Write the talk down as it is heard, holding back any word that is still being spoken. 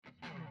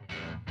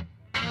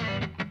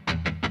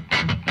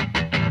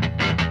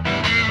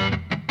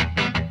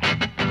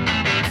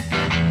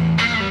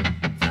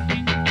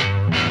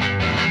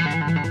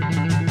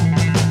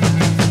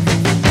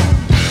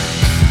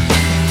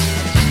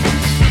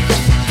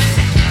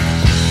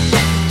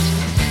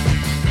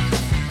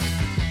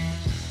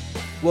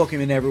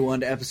Welcome in, everyone,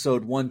 to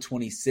episode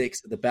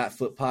 126 of the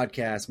Batfoot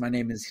Podcast. My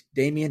name is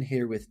Damian,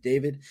 here with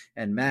David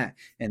and Matt.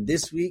 And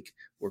this week,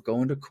 we're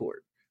going to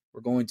court.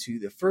 We're going to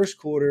the first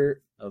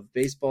quarter of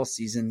baseball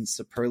season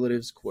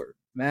superlatives court.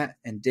 Matt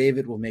and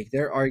David will make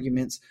their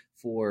arguments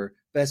for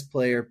best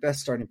player, best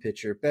starting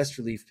pitcher, best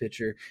relief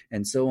pitcher,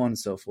 and so on and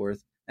so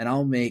forth. And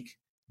I'll make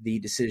the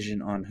decision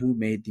on who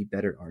made the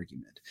better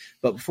argument.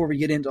 But before we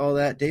get into all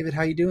that, David,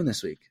 how you doing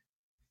this week?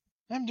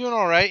 I'm doing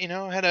all right.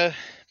 I had a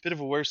bit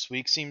of a worse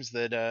week. Seems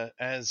that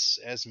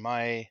as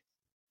my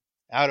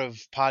out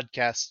of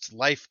podcast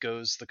life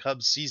goes, the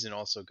Cubs season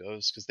also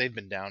goes because they've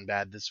been down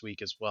bad this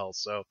week as well.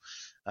 So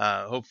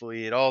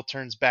hopefully it all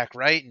turns back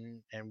right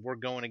and we're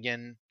going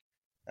again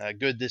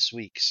good this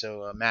week.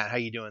 So Matt, how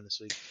you doing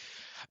this week?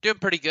 Doing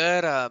pretty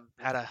good. Had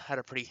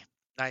a pretty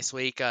nice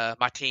week.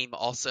 My team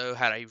also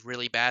had a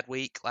really bad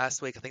week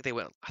last week. I think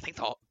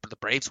the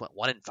Braves went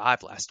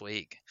 1-5 last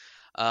week.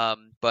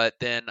 But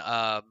then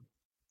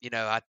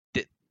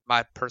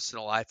my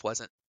personal life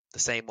wasn't the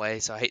same way,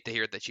 so I hate to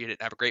hear that you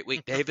didn't have a great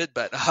week, David.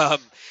 But I'm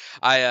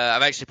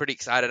actually pretty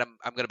excited.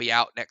 I'm going to be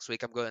out next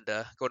week. I'm going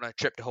on a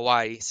trip to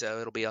Hawaii, so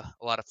it'll be a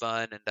lot of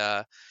fun.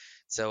 And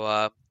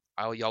y'all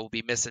will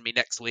be missing me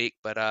next week.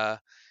 But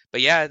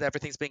yeah,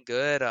 everything's been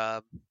good.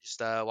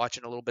 Just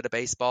watching a little bit of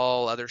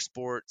baseball, other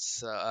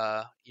sports.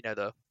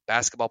 The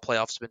basketball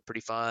playoffs have been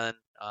pretty fun.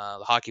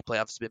 The hockey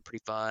playoffs have been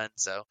pretty fun.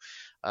 So,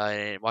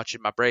 and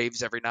watching my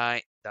Braves every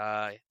night.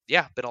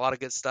 Been a lot of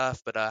good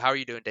stuff. But how are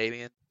you doing,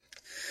 Damian?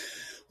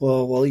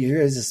 Well,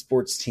 your guys'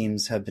 sports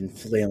teams have been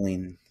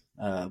flailing.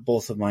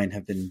 Both of mine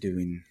have been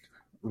doing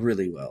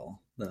really well.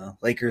 The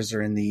Lakers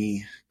are in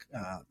the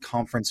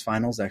conference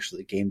finals.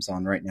 Actually, the game's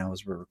on right now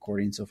as we're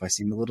recording, so if I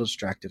seem a little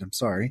distracted, I'm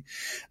sorry.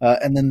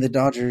 And then the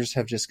Dodgers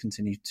have just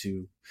continued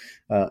to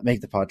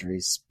make the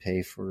Padres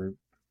pay for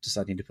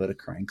deciding to put a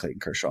crying Clayton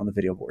Kershaw on the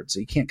video board, so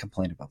you can't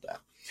complain about that.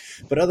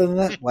 But other than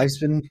that, life's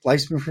been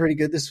pretty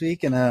good this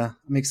week, and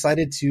I'm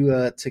excited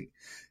to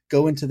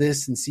go into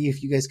this and see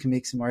if you guys can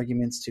make some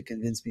arguments to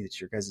convince me that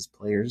your guys'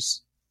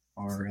 players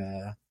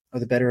are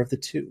the better of the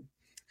two.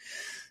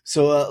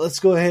 So let's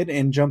go ahead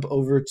and jump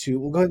over to –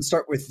 we'll go ahead and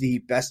start with the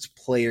best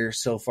player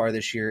so far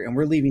this year. And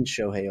we're leaving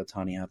Shohei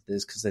Ohtani out of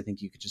this because I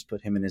think you could just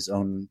put him in his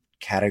own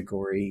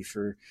category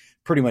for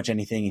pretty much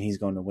anything, and he's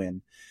going to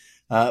win.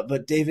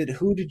 But, David,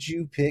 who did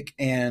you pick?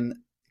 And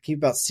keep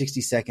about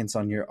 60 seconds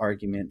on your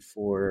argument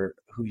for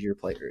who your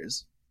player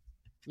is.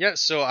 Yeah,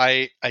 so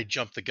I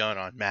jumped the gun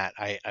on Matt.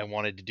 I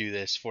wanted to do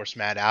this, force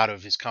Matt out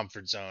of his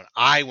comfort zone.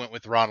 I went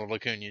with Ronald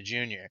Acuna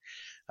Jr.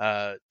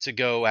 To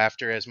go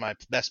after as my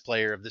best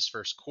player of this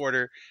first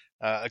quarter.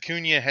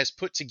 Acuna has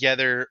put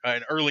together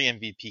an early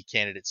MVP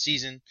candidate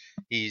season.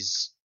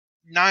 He's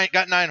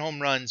got 9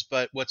 home runs,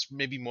 but what's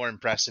maybe more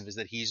impressive is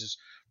that he's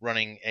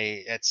running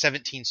at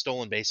 17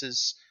 stolen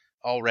bases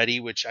already,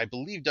 which I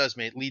believe does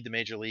lead the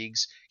major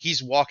leagues.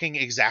 He's walking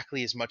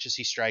exactly as much as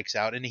he strikes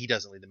out, and he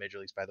doesn't lead the major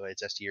leagues, by the way.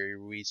 It's Esteury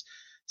Ruiz,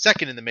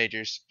 second in the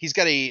majors. He's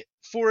got a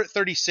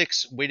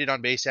 436 weighted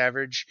on base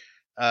average,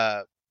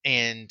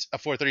 and a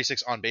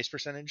 436 on base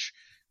percentage,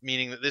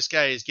 meaning that this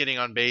guy is getting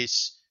on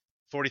base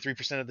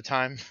 43% of the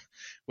time,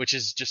 which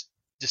is just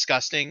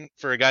disgusting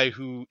for a guy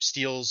who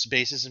steals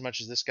bases as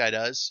much as this guy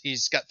does.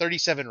 He's got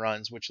 37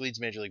 runs, which leads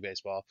Major League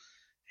Baseball.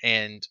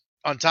 And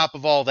on top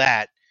of all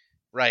that,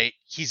 right,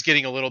 he's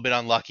getting a little bit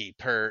unlucky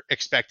per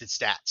expected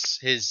stats.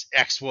 His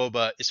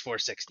xWOBA is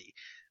 460.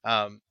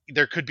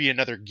 There could be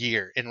another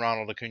gear in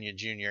Ronald Acuna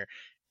Jr.,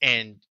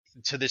 and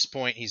to this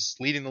point, he's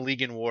leading the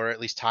league in WAR, at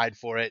least tied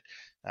for it.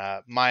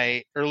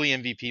 My early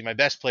MVP, my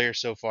best player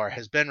so far,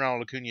 has been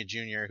Ronald Acuna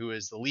Jr., who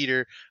is the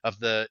leader of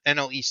the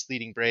NL East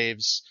leading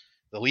Braves,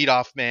 the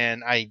leadoff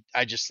man.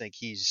 I just think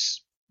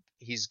he's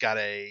got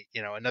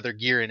another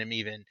gear in him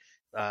even.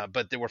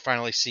 But we're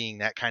finally seeing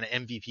that kind of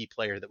MVP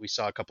player that we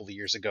saw a couple of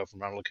years ago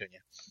from Ronald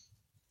Acuna.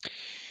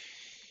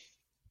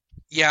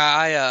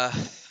 Yeah,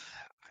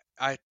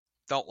 I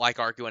don't like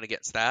arguing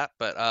against that,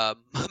 but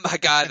my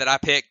guy that I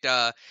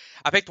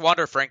picked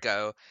Wander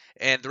Franco,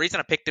 and the reason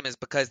I picked him is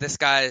because this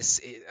guy is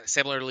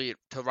similarly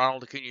to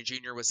Ronald Acuna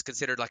Jr. was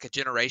considered like a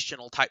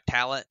generational type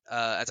talent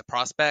as a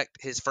prospect.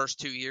 His first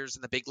 2 years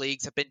in the big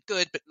leagues have been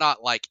good, but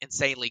not like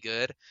insanely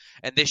good,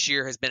 and this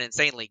year has been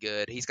insanely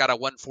good. He's got a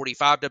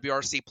 145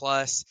 WRC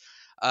plus.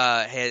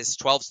 Has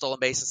 12 stolen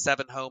bases,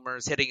 7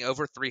 homers, hitting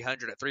over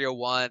 300 at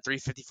 301,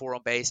 354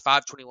 on base,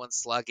 521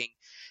 slugging.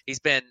 He's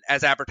been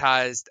as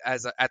advertised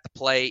as at the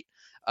plate.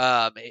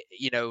 Like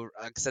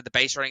I said, the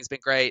base running has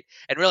been great.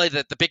 And really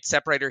the big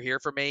separator here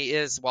for me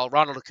is while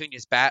Ronald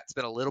Acuna's bat's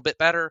been a little bit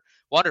better,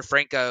 Wander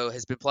Franco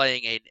has been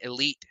playing an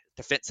elite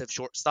defensive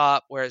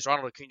shortstop, whereas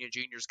Ronald Acuna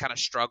Jr. has kind of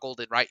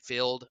struggled in right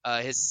field.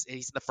 He's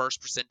in the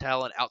first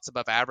percentile and outs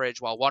above average,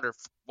 while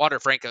Wander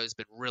Franco has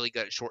been really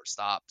good at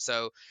shortstop.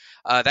 So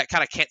that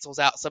kind of cancels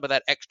out some of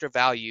that extra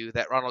value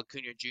that Ronald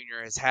Acuna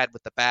Jr. has had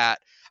with the bat.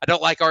 I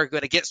don't like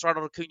arguing against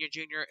Ronald Acuna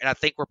Jr., and I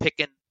think we're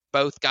picking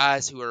both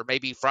guys who are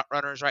maybe front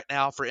runners right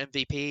now for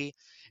MVP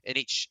in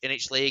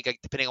each league,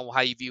 depending on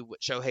how you view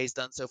what Shohei's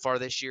done so far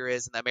this year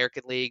is in the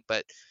American League.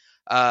 But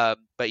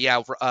But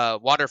yeah,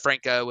 Wander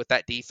Franco with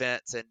that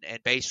defense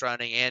and base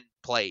running and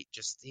plate,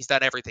 just he's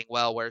done everything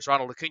well. Whereas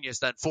Ronald Acuna has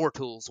done 4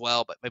 tools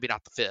well, but maybe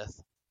not the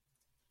fifth.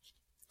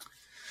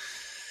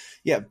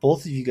 Yeah,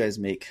 both of you guys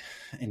make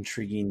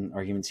intriguing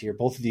arguments here.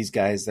 Both of these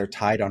guys, they're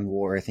tied on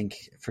WAR. I think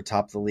for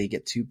top of the league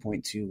at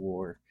 2.2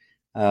 WAR.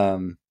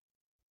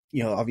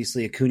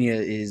 Obviously Acuna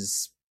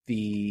is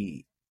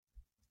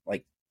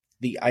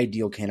the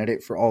ideal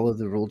candidate for all of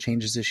the rule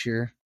changes this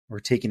year. We're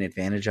taking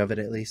advantage of it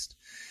at least.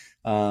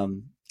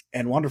 And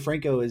Wander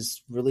Franco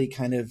is really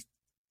kind of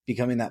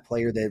becoming that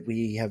player that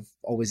we have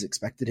always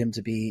expected him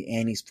to be,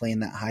 and he's playing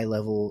that high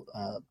level,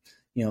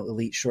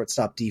 elite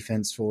shortstop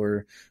defense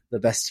for the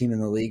best team in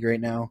the league right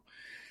now.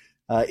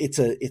 It's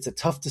a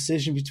tough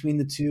decision between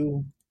the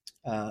two,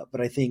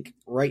 but I think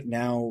right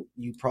now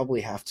you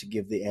probably have to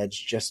give the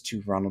edge just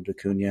to Ronald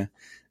Acuna.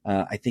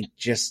 I think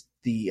just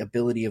the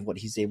ability of what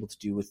he's able to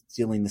do with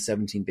stealing the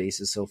 17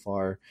 bases so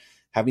far,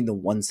 having the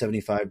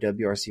 175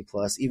 WRC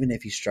plus, even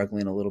if he's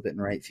struggling a little bit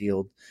in right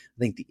field, I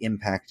think the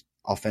impact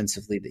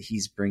offensively that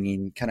he's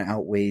bringing kind of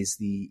outweighs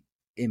the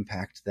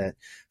impact that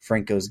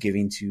Franco's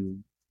giving to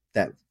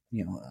that,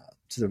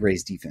 to the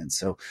Rays defense.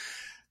 So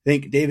I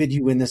think, David,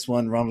 you win this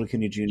one. Ronald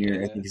Acuna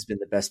Jr., I think, has been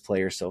the best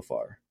player so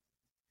far.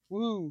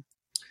 Woo.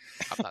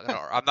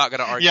 I'm not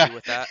gonna argue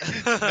with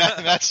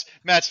that.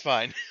 Matt's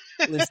fine.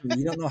 Listen,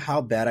 you don't know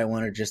how bad I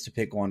wanted just to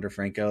pick Wander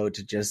Franco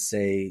to just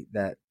say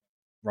that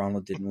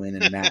Ronald didn't win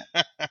and Matt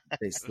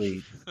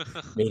basically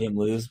made him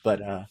lose.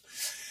 But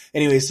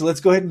anyway, so let's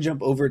go ahead and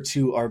jump over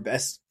to our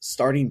best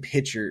starting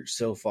pitcher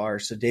so far.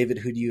 So, David,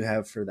 who do you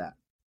have for that?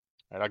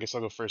 All right, I guess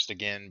I'll go first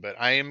again, but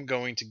I am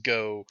going to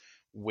go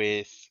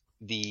with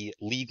the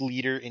league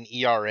leader in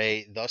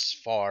ERA thus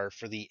far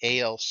for the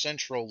AL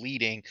Central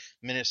leading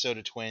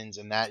Minnesota Twins,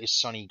 and that is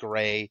Sonny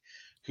Gray,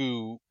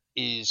 who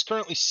is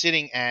currently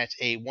sitting at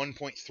a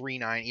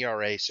 1.39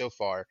 ERA so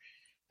far,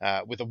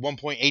 with a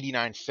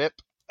 1.89 FIP.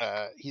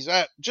 He's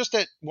just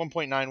at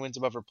 1.9 wins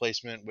above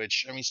replacement,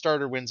 which, I mean,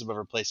 starter wins above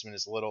replacement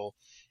is a little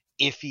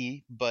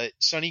iffy, but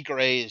Sonny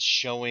Gray is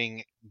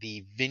showing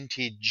the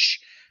vintage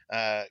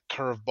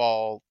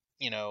curveball,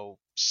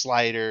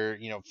 slider,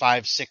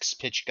 5-6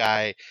 pitch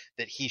guy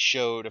that he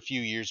showed a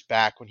few years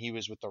back when he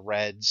was with the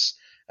Reds,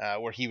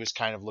 where he was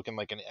kind of looking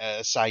like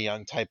a Cy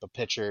Young type of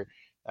pitcher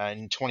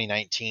in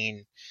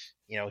 2019.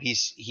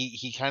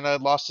 He kind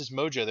of lost his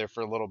mojo there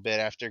for a little bit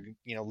after,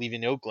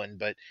 leaving Oakland,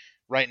 but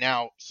right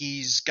now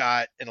he's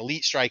got an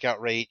elite strikeout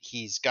rate.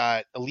 He's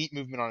got elite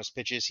movement on his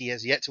pitches. He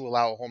has yet to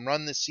allow a home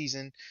run this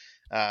season.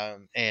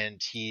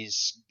 And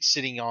he's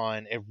sitting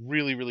on a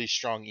really, really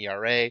strong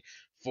ERA.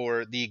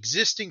 For the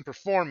existing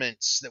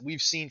performance that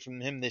we've seen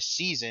from him this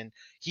season,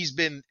 he's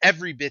been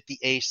every bit the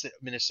ace that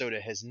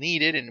Minnesota has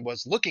needed and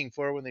was looking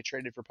for when they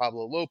traded for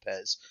Pablo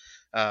Lopez.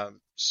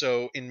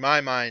 So in my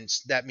mind,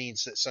 that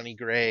means that Sonny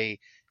Gray,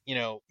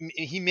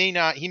 he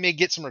may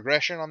get some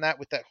regression on that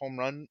with that home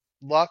run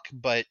luck,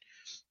 but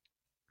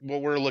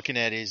what we're looking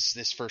at is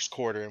this first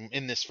quarter. And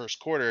in this first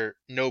quarter,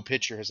 no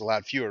pitcher has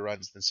allowed fewer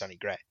runs than Sonny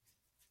Gray.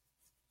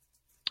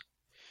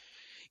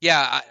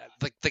 Yeah,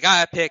 the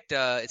guy I picked,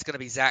 it's going to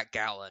be Zack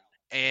Gallen,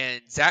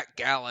 and Zack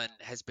Gallen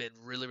has been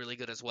really, really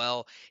good as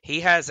well.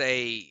 He has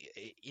he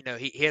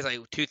has a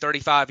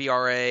 2.35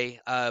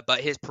 ERA,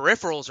 but his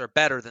peripherals are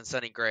better than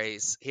Sonny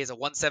Gray's. He has a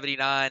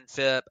 179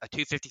 FIP, a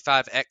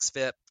 255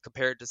 xFIP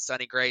compared to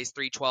Sonny Gray's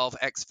 312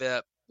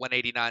 xFIP,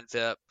 189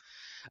 FIP.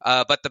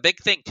 But the big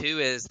thing too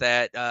is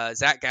that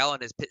Zack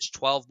Gallen has pitched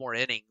 12 more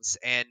innings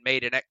and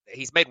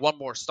he's made one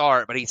more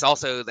start, but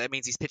that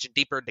means he's pitching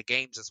deeper into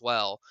games as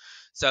well.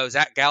 So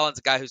Zack Gallen's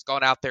a guy who's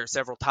gone out there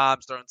several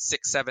times, thrown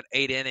 6, 7,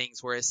 8 innings,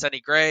 whereas Sonny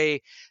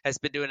Gray has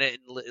been doing it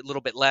in a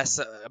little bit less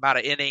amount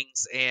of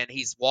innings, and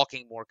he's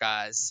walking more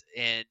guys.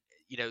 And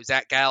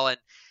Zack Gallen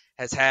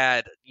has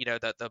had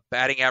the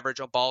batting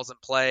average on balls in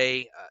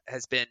play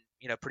has been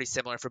pretty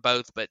similar for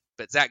both, but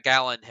Zack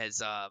Gallen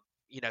has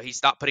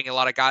he's not putting a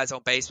lot of guys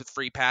on base with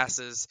free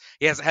passes.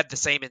 He hasn't had the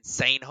same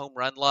insane home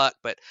run luck,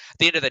 but at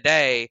the end of the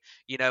day,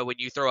 when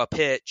you throw a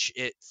pitch,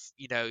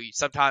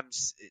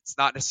 sometimes it's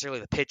not necessarily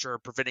the pitcher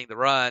preventing the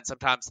run.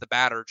 Sometimes the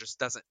batter just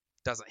doesn't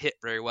hit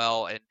very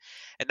well. And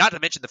not to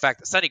mention the fact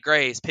that Sonny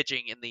Gray is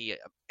pitching in the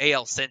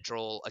AL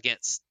Central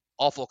against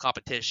awful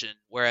competition,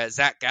 whereas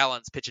Zack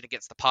Gallen's pitching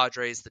against the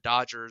Padres, the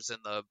Dodgers,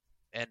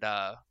 and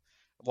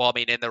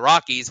the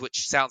Rockies,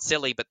 which sounds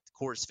silly, but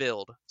Coors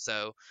Field.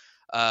 So,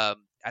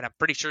 and I'm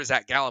pretty sure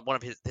Zack Gallen, one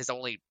of his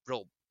only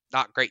real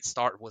not great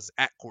start was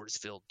at Coors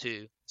Field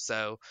too.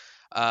 So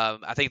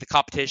I think the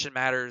competition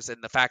matters,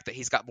 and the fact that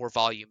he's got more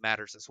volume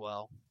matters as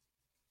well.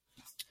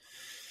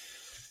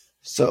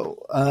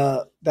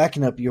 So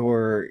backing up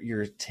your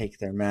take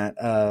there, Matt,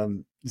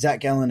 Zack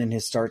Gallen in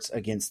his starts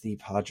against the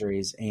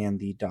Padres and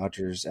the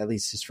Dodgers, at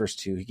least his first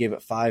two, he gave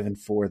it 5 and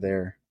 4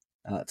 there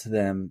to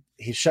them.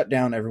 He's shut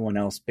down everyone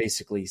else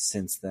basically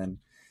since then.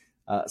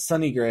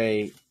 Sonny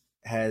Gray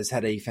has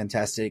had a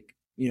fantastic,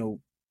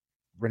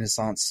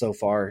 renaissance so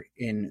far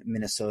in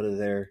Minnesota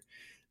there.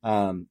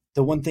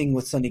 The one thing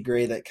with Sonny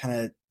Gray that kind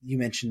of, you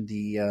mentioned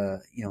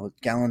the,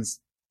 Gallen's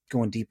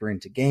going deeper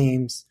into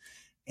games.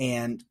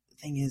 And the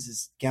thing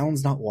is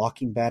Gallen's not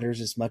walking batters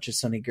as much as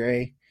Sonny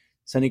Gray.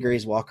 Sonny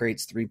Gray's walk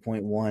rate's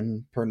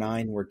 3.1 per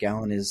 9, where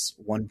Gallen is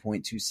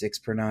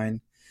 1.26 per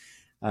 9.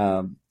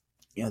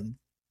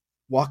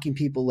 Walking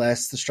people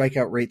less, the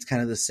strikeout rate's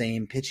kind of the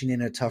same, pitching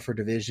in a tougher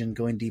division,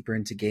 going deeper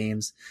into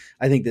games.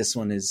 I think this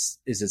one is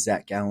a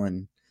Zack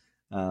Gallen.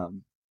 I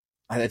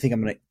think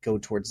I'm going to go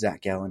towards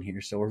Zack Gallen here.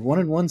 So we're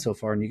 1-1 so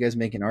far, and you guys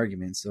make an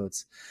argument. So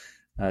it's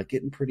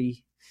getting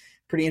pretty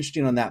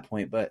interesting on that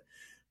point. But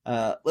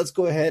let's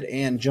go ahead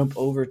and jump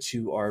over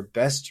to our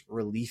best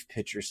relief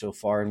pitcher so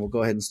far, and we'll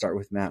go ahead and start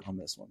with Matt on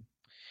this one.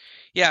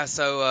 Yeah,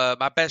 so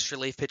my best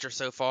relief pitcher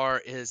so far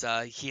is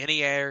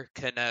Yenier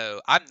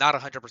Cano. I'm not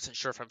 100%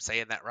 sure if I'm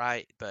saying that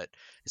right, but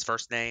his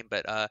first name.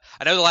 But I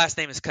know the last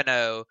name is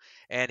Cano,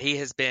 and he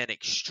has been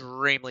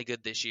extremely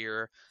good this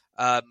year.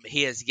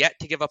 He has yet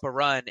to give up a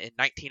run in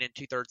 19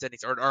 2/3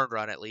 innings, or an earned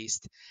run at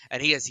least, and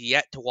he has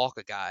yet to walk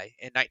a guy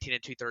in 19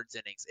 2/3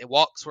 innings. And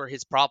walks were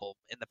his problem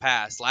in the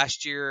past.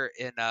 Last year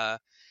in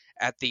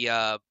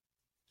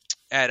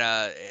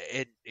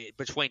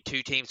between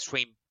two teams,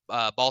 between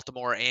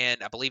Baltimore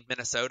and I believe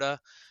Minnesota,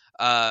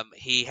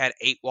 he had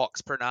 8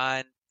 walks per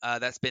 9.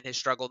 That's been his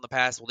struggle in the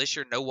past. Well, this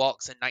year, no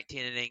walks in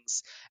 19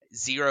 innings,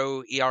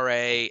 0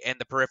 ERA, and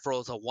the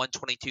peripheral is a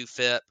 122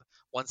 FIP,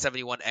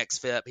 171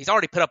 xFIP. He's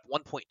already put up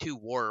 1.2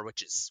 WAR,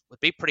 which would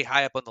be pretty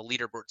high up on the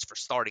leaderboards for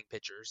starting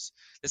pitchers.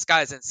 This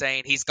guy is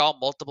insane. He's gone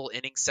multiple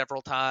innings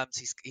several times.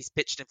 He's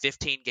pitched in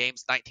 15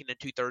 games, 19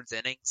 2/3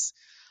 innings.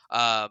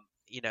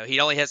 He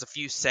only has a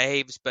few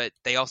saves, but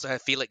they also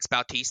have Felix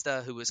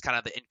Bautista, who is kind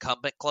of the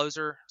incumbent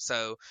closer.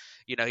 So,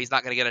 he's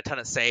not going to get a ton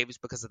of saves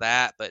because of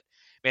that. But,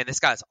 man, this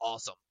guy's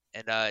awesome.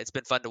 And it's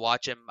been fun to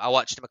watch him. I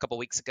watched him a couple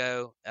weeks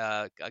ago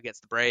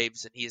against the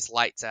Braves, and he is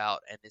lights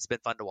out, and it's been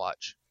fun to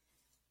watch.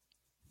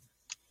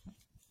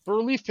 For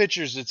relief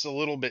pitchers, it's a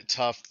little bit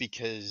tough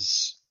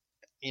because,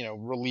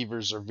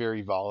 relievers are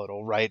very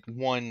volatile, right?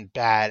 One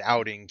bad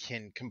outing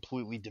can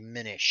completely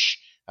diminish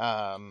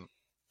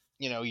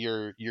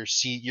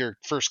your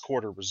first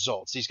quarter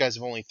results. These guys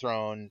have only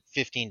thrown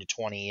 15 to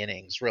 20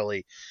 innings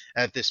really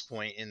at this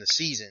point in the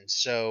season.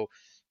 So,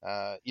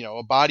 a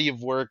body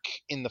of work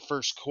in the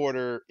first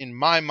quarter, in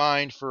my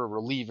mind, for a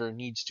reliever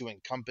needs to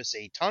encompass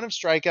a ton of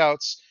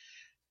strikeouts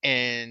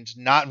and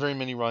not very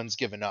many runs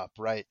given up,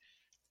 right?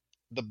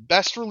 The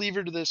best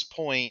reliever to this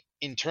point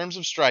in terms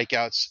of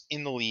strikeouts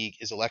in the league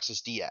is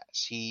Alexis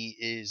Diaz. He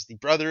is the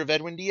brother of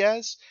Edwin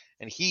Diaz,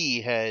 and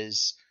he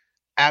has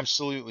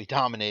absolutely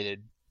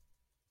dominated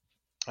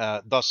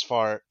thus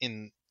far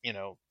in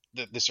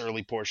this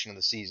early portion of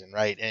the season,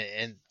 right?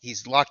 And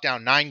he's locked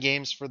down 9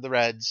 games for the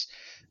Reds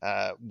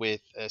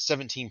with a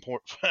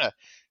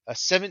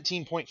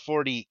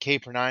 17.40 K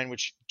per 9,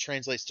 which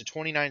translates to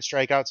 29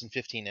 strikeouts in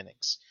 15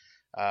 innings,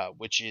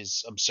 which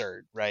is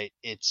absurd, right?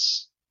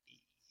 It's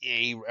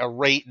a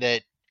rate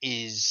that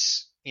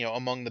is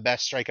among the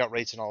best strikeout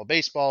rates in all of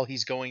baseball.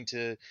 He's going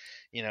to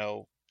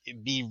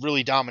be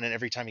really dominant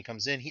every time he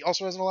comes in. He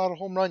also hasn't allowed a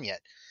home run yet.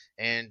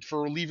 And for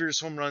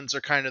relievers, home runs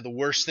are kind of the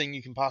worst thing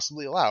you can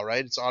possibly allow,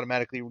 right? It's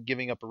automatically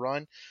giving up a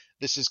run.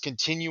 This is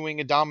continuing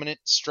a dominant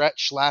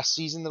stretch last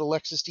season that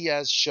Alexis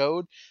Diaz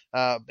showed,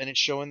 and it's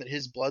showing that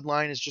his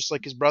bloodline is just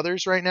like his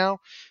brother's right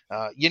now.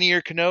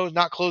 Yenier Cano is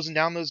not closing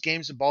down those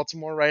games in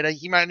Baltimore, right?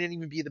 He might not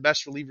even be the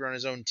best reliever on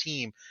his own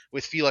team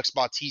with Felix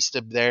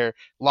Bautista there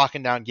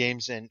locking down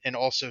games and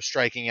also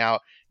striking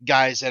out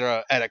guys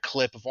at a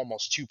clip of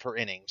almost 2 per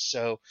inning.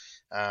 So,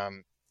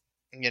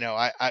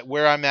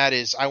 where I'm at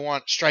is I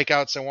want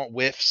strikeouts, I want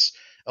whiffs.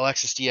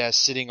 Alexis Diaz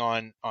sitting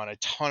on a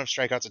ton of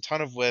strikeouts, a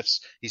ton of whiffs.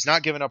 He's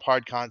not giving up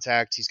hard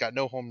contact. He's got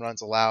no home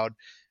runs allowed.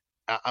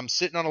 I'm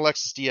sitting on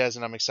Alexis Diaz,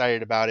 and I'm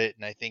excited about it.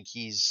 And I think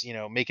he's,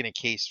 making a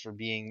case for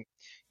being,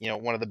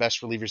 one of the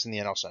best relievers in the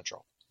NL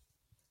Central,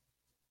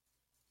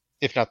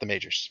 if not the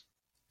majors.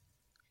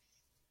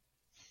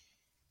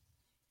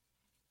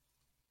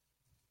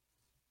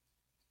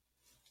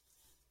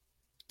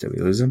 Did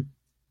we lose him?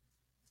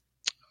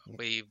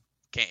 We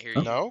can't hear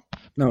you.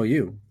 No,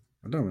 you.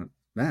 I don't know.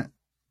 Matt.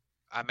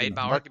 I made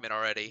my argument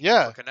already.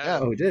 Yeah.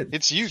 Oh, we did.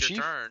 It's you, It's Chief.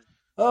 your turn.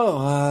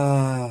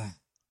 Oh,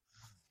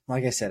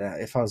 like I said,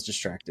 if I was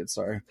distracted,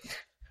 sorry.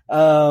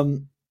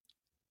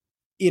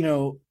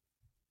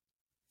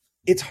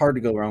 It's hard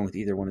to go wrong with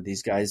either one of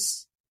these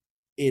guys.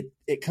 It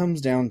comes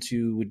down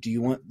to, do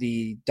you want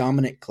the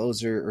dominant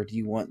closer or do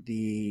you want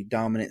the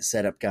dominant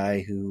setup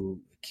guy who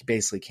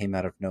basically came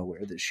out of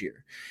nowhere this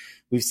year?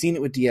 We've seen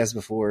it with Diaz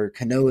before.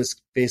 Cano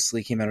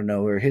basically came out of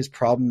nowhere. His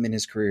problem in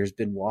his career has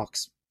been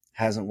walks.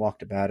 Hasn't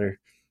walked a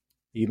batter.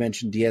 You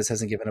mentioned Diaz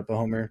hasn't given up a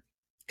homer.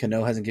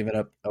 Cano hasn't given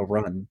up a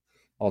run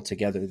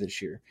altogether this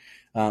year.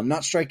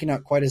 Not striking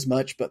out quite as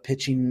much, but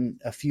pitching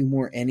a few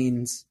more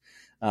innings,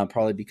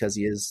 probably because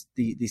he is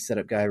the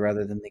setup guy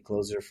rather than the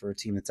closer for a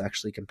team that's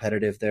actually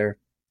competitive there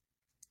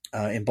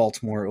in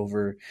Baltimore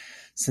over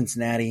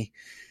Cincinnati.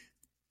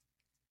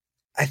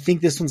 I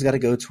think this one's got to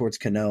go towards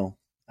Cano.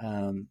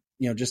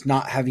 Just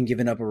not having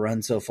given up a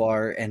run so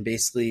far and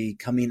basically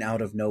coming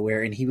out of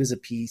nowhere. And he was a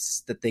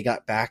piece that they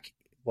got back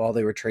while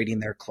they were trading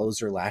their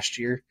closer last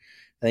year.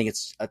 I think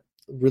it's a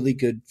really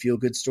good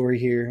feel-good story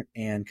here,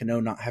 and Cano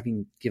not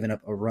having given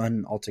up a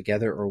run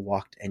altogether or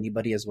walked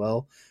anybody as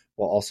well,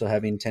 while also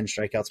having 10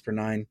 strikeouts per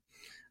nine.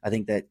 I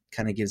think that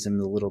kind of gives him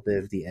a little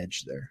bit of the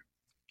edge there.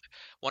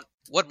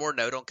 One more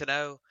note on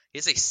Cano. He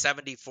has a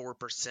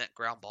 74%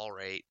 ground ball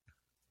rate.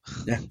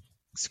 Yeah.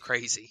 It's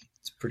crazy.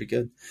 It's pretty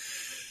good.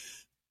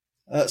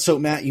 So,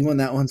 Matt, you won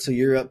that one, so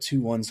you're up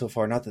 2-1 so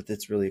far. Not that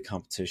it's really a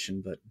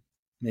competition, but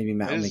maybe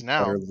Matt will make a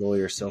better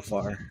lawyer so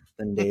far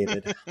than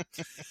David.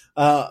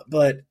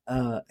 But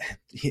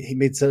he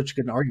made such a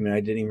good argument,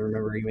 I didn't even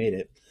remember he made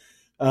it.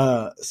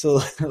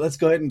 So let's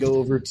go ahead and go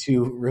over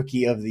to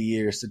Rookie of the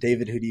Year. So,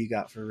 David, who do you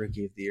got for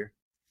Rookie of the Year?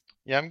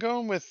 Yeah, I'm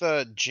going with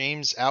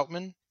James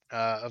Outman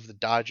of the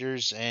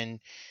Dodgers. And,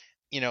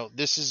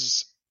 this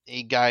is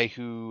a guy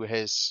who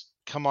has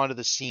come onto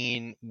the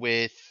scene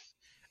with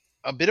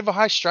a bit of a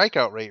high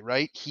strikeout rate,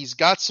 right? He's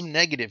got some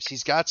negatives.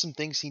 He's got some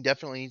things he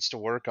definitely needs to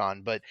work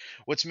on. But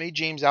what's made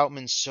James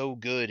Outman so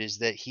good is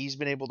that he's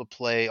been able to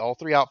play all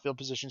three outfield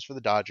positions for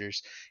the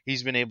Dodgers.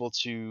 He's been able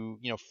to,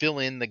 fill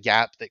in the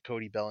gap that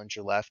Cody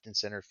Bellinger left in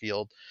center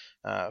field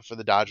for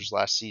the Dodgers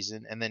last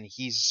season. And then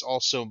he's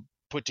also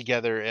put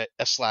together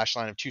a slash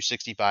line of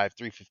 265,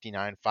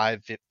 359,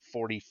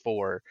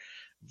 544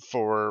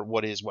 for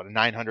a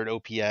 900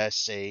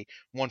 OPS, a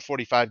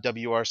 145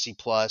 WRC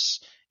plus,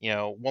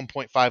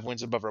 1.5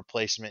 wins above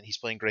replacement. He's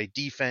playing great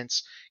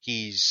defense.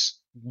 He's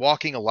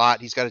walking a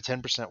lot. He's got a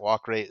 10%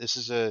 walk rate. This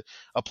is a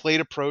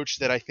plate approach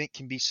that I think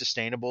can be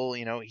sustainable.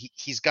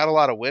 He's got a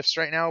lot of whiffs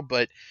right now,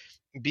 but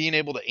being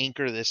able to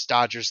anchor this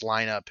Dodgers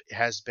lineup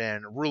has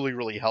been really,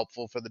 really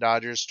helpful for the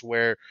Dodgers to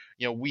where,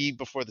 we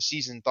before the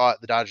season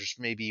thought the Dodgers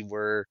maybe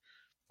were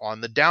on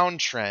the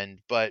downtrend,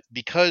 but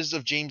because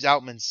of James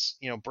Outman's,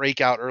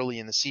 breakout early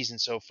in the season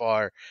so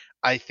far,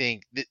 I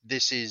think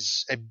this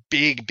is a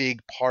big,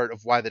 big part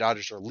of why the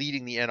Dodgers are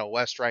leading the NL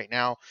West right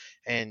now.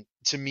 And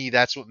to me,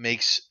 that's what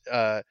makes,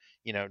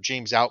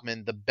 James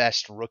Outman the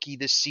best rookie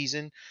this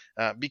season,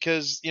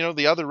 because,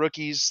 the other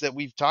rookies that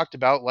we've talked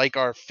about, like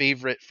our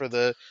favorite for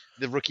the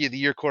Rookie of the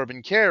Year,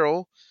 Corbin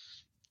Carroll,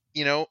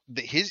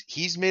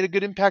 he's made a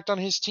good impact on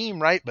his team,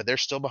 right? But they're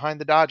still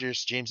behind the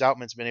Dodgers. James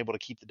Outman's been able to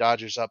keep the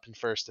Dodgers up in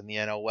first in the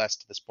NL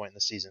West at this point in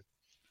the season.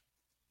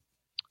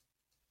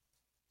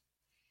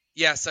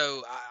 Yeah,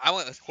 so I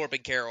went with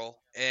Corbin Carroll,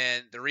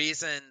 and the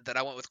reason that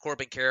I went with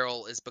Corbin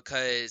Carroll is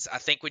because I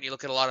think when you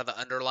look at a lot of the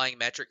underlying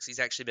metrics, he's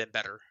actually been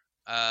better.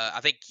 I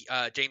think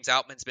James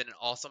Outman's been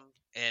awesome,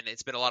 and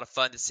it's been a lot of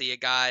fun to see a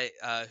guy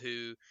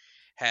who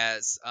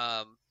has,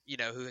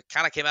 who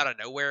kind of came out of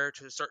nowhere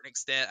to a certain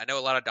extent. I know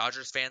a lot of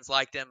Dodgers fans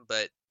liked him,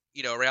 but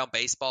around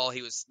baseball,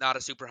 he was not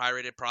a super high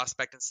rated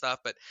prospect and stuff.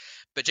 But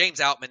James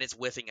Outman is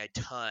whiffing a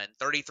ton,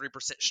 33%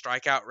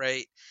 strikeout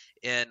rate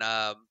in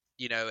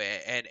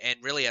and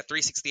really a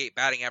 368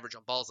 batting average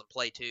on balls in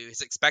play too.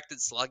 His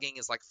expected slugging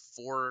is like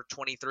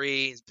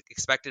 423. His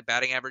expected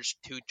batting average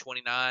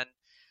 229.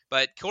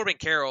 But Corbin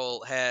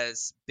Carroll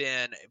has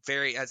been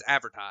as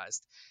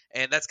advertised,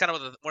 and that's kind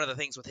of one of the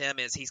things with him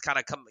is he's kind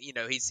of come.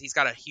 He's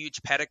got a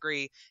huge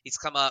pedigree. He's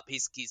come up.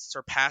 He's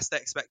surpassed the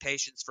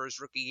expectations for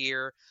his rookie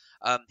year.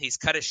 He's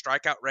cut his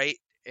strikeout rate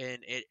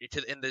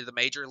into the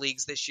major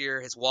leagues this year.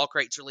 His walk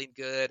rate's really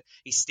good.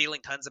 He's stealing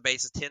tons of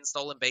bases, 10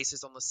 stolen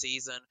bases on the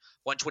season,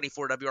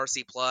 124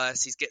 WRC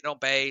plus. He's getting on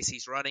base.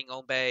 He's running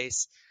on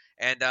base,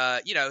 and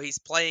he's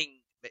playing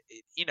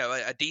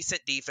a decent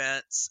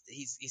defense.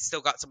 He's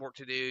still got some work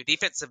to do.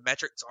 Defensive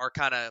metrics are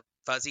kind of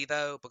fuzzy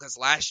though, because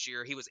last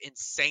year he was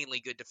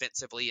insanely good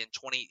defensively in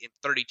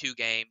 32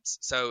 games.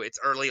 So it's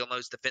early on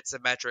those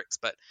defensive metrics,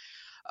 but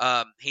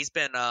he's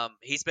been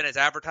as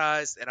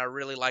advertised, and I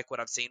really like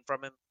what I've seen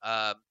from him.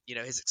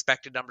 His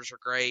expected numbers are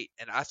great,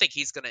 and I think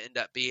he's going to end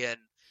up being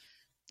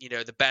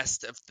the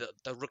best of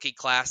the rookie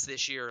class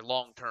this year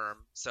long term.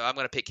 So I'm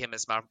going to pick him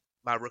as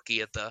my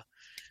rookie of the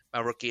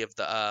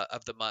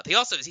month.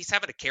 He's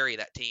having to carry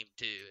that team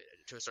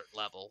to a certain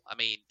level. I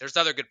mean, there's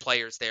other good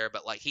players there,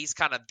 but like he's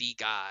kind of the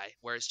guy,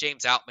 whereas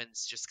James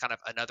Outman's just kind of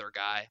another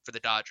guy for the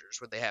Dodgers,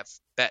 where they have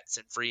Betts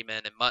and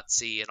Freeman and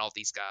Muncy and all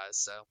these guys.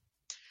 So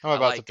I'm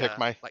about to pick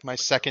my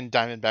second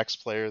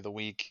Diamondbacks player of the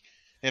week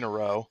in a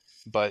row,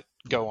 but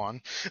go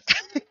on.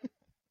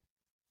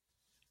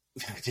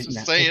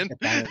 Just saying,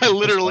 I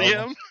literally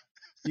am.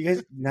 You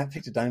guys not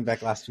picked a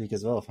Diamondback last week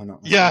as well, if I'm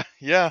not mistaken.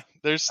 Yeah.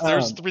 There's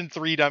been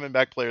 3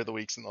 Diamondback Player of the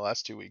Weeks in the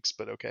last 2 weeks,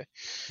 but okay.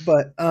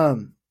 But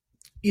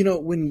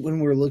when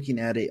we're looking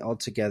at it all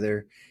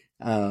together,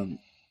 Outman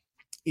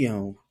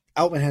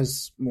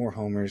has more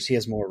homers, he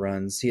has more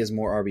runs, he has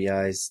more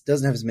RBIs,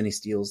 doesn't have as many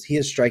steals, he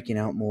is striking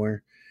out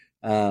more,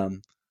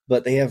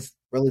 but they have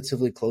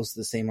relatively close to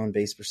the same on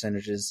base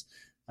percentages.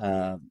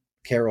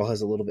 Carroll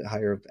has a little bit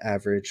higher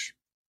average.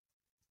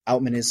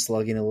 Outman is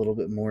slugging a little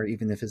bit more,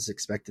 even if his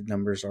expected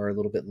numbers are a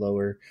little bit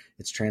lower.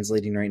 It's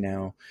translating right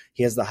now.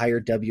 He has the higher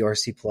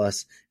WRC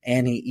plus,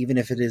 and even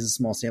if it is a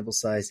small sample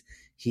size,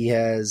 he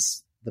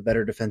has the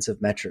better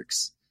defensive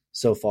metrics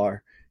so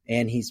far,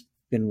 and he's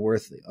been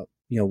worth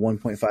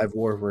 1.5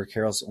 WAR, where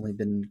Carroll's only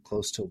been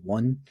close to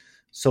 1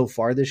 so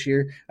far this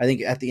year. I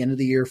think at the end of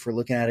the year, if we're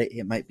looking at it,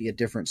 it might be a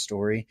different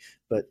story.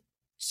 But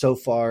so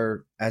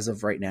far, as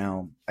of right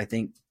now, I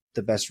think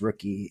the best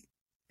rookie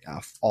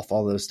off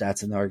all those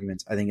stats and the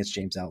arguments, I think it's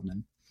James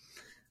Outman.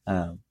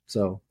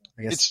 So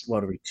I guess It's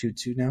what are we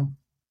 2-2 now?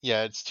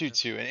 Yeah, it's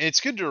 2-2. And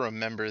it's good to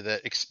remember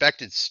that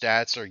expected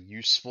stats are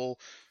useful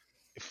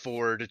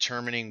for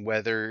determining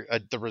whether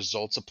the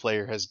results a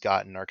player has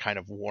gotten are kind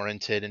of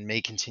warranted and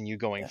may continue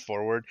going Yeah,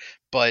 forward.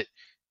 But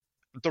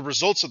the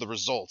results are the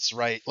results,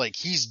 right? Like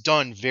he's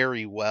done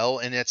very well,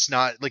 and it's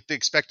not like the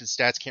expected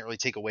stats can't really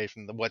take away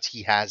from what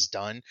he has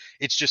done.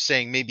 It's just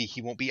saying maybe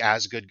he won't be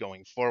as good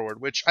going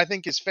forward, which I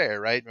think is fair,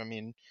 right? I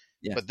mean,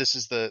 yeah, but this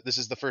is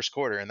the first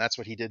quarter, and that's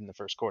what he did in the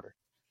first quarter.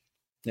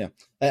 yeah.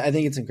 I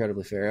think it's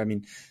incredibly fair. I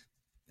mean,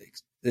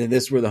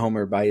 this is where the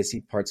homer bias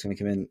part's going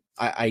to come in.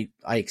 I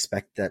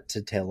expect that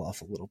to tail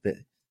off a little bit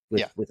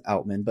Yeah. with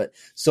Outman, but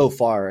so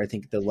far I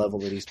think the level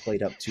that he's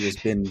played up to has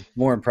been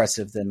more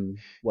impressive than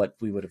what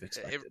we would have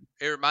expected.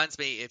 It reminds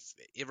me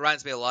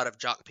a lot of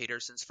Jock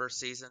Peterson's first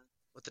season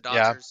with the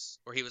Yeah. Dodgers,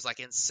 where he was like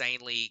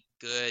insanely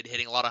good,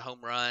 hitting a lot of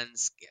home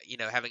runs,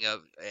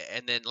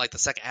 and then like the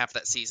second half of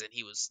that season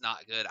he was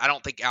not good. I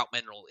don't think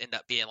Outman will end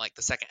up being like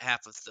the second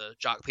half of the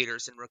Jock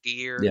Peterson rookie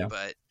year, Yeah.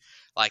 but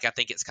like I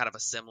think it's kind of a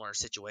similar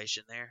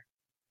situation there.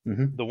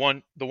 Mm-hmm.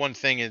 The one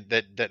thing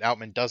that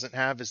Outman doesn't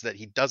have is that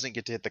he doesn't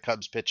get to hit the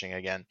Cubs pitching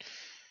again.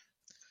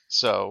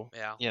 So,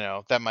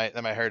 Yeah. that might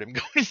hurt him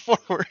going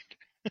forward.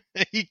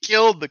 He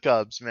killed the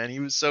Cubs, man. He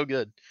was so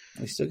good.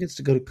 He still gets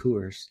to go to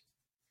Coors.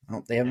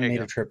 They haven't There you made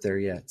go. a trip there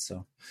yet,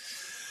 so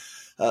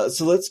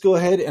let's go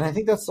ahead, and I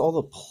think that's all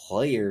the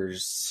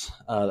players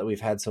that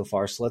we've had so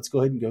far. So let's go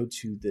ahead and go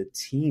to the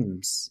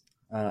teams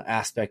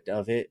aspect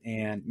of it.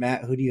 And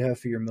Matt, who do you have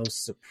for your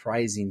most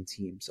surprising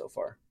team so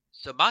far?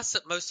 So my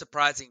most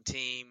surprising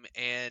team,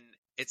 and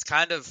it's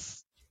kind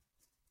of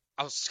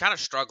I was kind of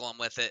struggling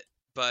with it,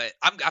 but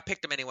I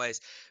picked them anyways.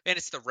 And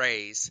it's the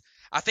Rays.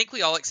 I think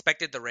we all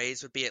expected the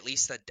Rays would be at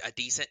least a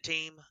decent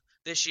team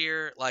this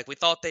year. Like we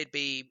thought they'd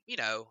be,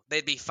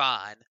 they'd be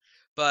fine,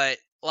 but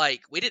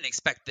like we didn't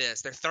expect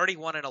this. They're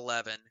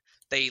 31-11.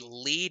 They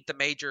lead the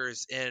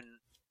majors in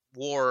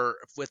WAR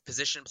with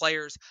position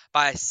players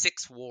by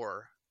 6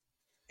 WAR,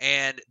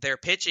 and their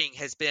pitching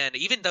has been,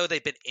 even though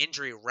they've been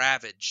injury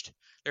ravaged,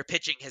 their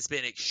pitching has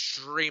been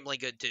extremely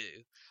good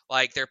too.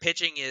 Like their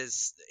pitching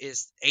is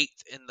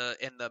eighth in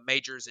the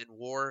majors in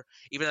WAR,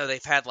 even though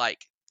they've had like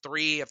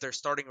 3 of their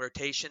starting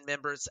rotation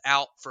members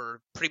out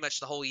for pretty much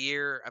the whole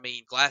year. I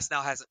mean, Glass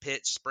now hasn't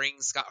pitched.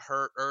 Springs got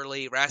hurt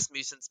early.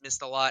 Rasmussen's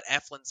missed a lot.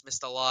 Eflin's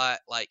missed a lot.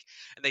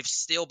 And they've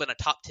still been a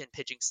top 10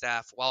 pitching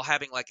staff while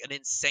having like an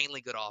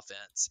insanely good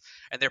offense.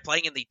 And they're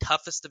playing in the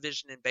toughest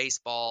division in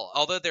baseball.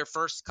 Although their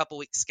first couple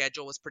weeks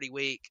schedule was pretty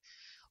weak,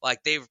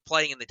 like they're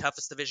playing in the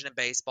toughest division in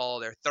baseball.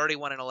 They're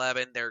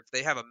 31-11.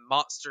 They have a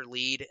monster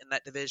lead in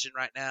that division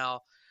right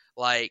now.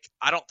 Like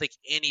I don't think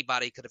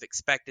anybody could have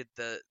expected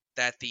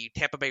that the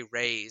Tampa Bay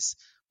Rays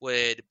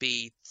would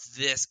be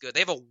this good. They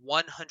have a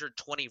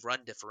 120 run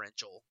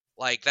differential.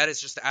 Like that is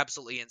just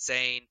absolutely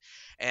insane.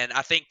 And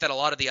I think that a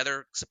lot of the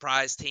other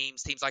surprise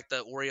teams like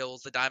the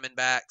Orioles, the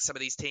Diamondbacks, some of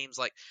these teams,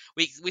 like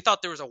we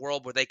thought there was a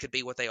world where they could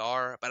be what they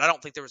are, but I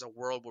don't think there was a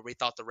world where we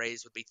thought the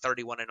Rays would be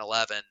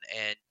 31-11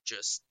 and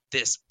just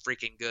this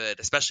freaking good,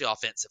 especially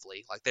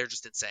offensively. Like they're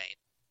just insane.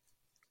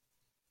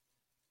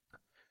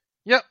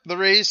 Yep, the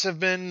Rays have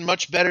been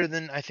much better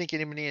than I think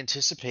anybody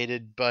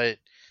anticipated, but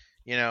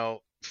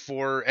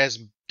for as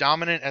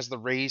dominant as the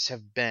Rays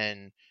have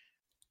been,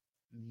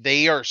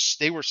 they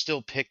were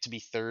still picked to be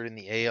third in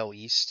the AL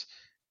East,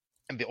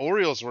 and the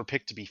Orioles were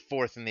picked to be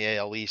fourth in the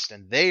AL East,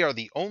 and they are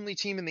the only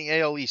team in the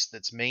AL East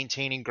that's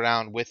maintaining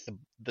ground with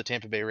the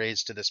Tampa Bay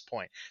Rays to this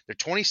point. They're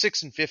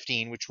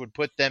 26-15, which would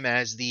put them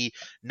as the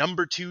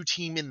number 2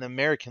 team in the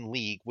American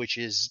League, which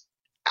is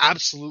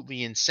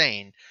absolutely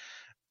insane.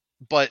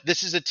 But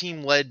this is a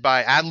team led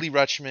by Adley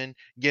Rutschman,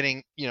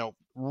 getting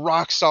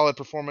rock solid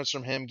performance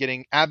from him,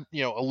 getting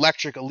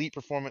electric elite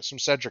performance from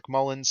Cedric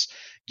Mullins,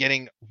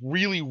 getting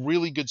really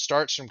really good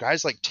starts from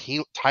guys like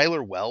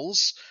Tyler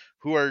Wells,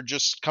 who are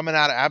just coming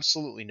out of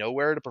absolutely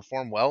nowhere to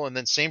perform well, and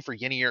then same for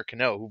Yennier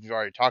Cano, who we've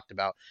already talked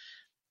about.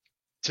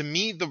 To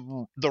me,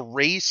 the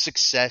Rays'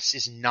 success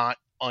is not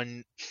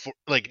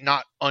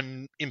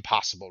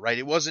impossible, right?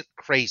 It wasn't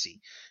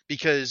crazy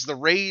because the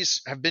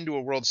Rays have been to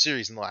a World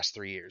Series in the last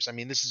 3 years. I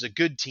mean, this is a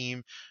good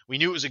team. We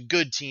knew it was a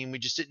good team. We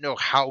just didn't know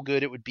how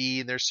good it would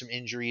be, and there's some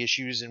injury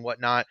issues and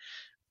whatnot.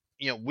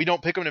 We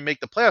don't pick them to make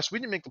the playoffs. We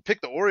didn't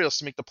pick the Orioles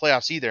to make the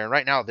playoffs either. And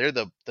right now, they're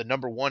the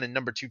number 1 and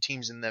number 2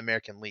 teams in the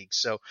American League.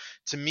 So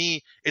to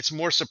me, it's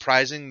more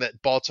surprising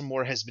that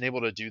Baltimore has been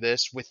able to do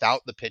this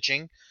without the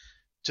pitching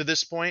to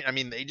this point. I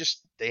mean,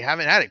 they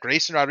haven't had it.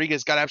 Grayson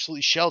Rodriguez got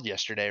absolutely shelled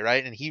yesterday,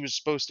 right? And he was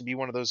supposed to be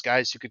one of those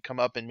guys who could come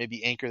up and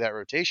maybe anchor that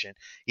rotation.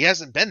 He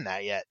hasn't been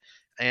that yet.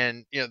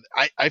 And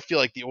I feel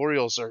like the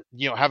Orioles are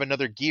have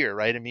another gear,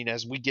 right? I mean,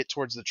 as we get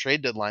towards the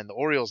trade deadline, the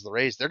Orioles, the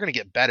Rays, they're going to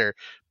get better.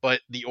 But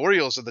the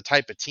Orioles are the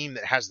type of team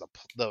that has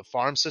the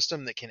farm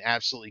system that can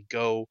absolutely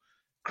go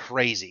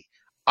crazy.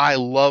 I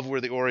love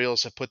where the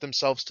Orioles have put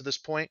themselves to this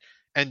point,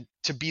 and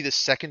to be the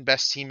second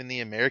best team in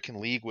the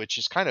American League, which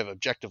is kind of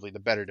objectively the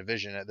better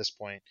division at this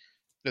point.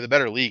 They're the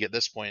better league at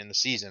this point in the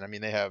season. I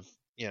mean, they have,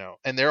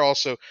 and they're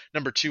also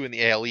number 2 in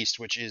the AL East,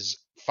 which is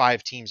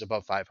 5 teams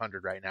above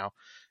 500 right now.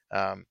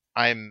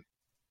 I'm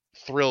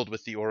thrilled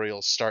with the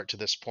Orioles' start to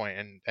this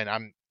point, and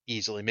I'm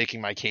easily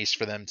making my case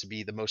for them to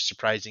be the most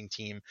surprising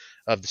team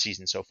of the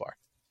season so far.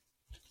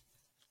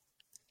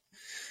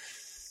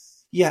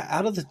 Yeah,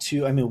 out of the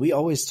two, I mean, we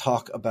always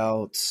talk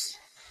about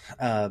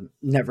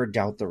never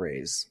doubt the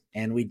Rays,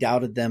 and we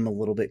doubted them a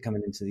little bit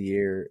coming into the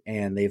year,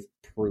 and they've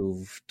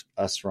proved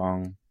us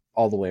wrong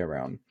all the way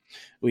around.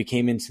 We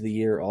came into the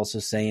year also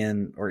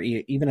saying, or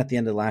even at the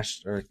end of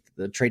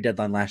the trade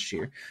deadline last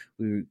year,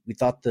 we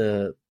thought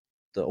the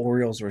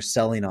Orioles were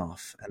selling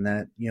off, and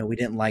that we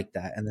didn't like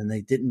that, and then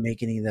they didn't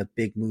make any of the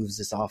big moves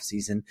this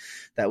offseason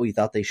that we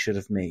thought they should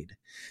have made,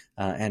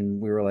 and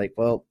we were like,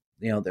 well,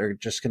 they're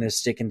just going to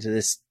stick into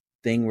this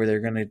thing where they're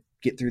going to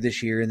get through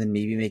this year and then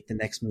maybe make the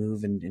next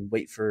move and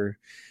wait for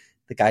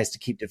the guys to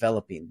keep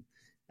developing.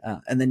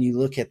 And then you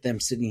look at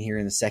them sitting here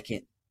in the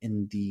second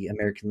in the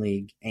American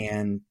League,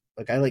 and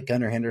a guy like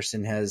Gunnar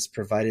Henderson has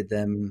provided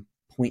them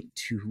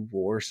 0.2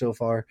 WAR so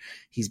far.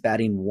 He's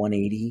batting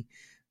 180,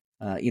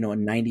 a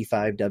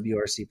 95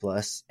 WRC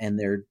plus, and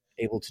they're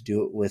able to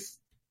do it with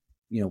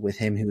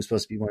him, who was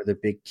supposed to be one of their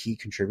big key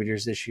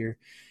contributors this year.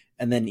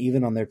 And then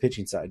even on their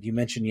pitching side, you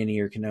mentioned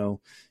Yenier Cano,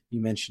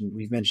 we've mentioned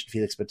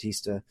Felix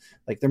Bautista.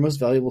 Like, their most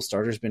valuable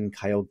starter has been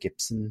Kyle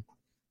Gibson.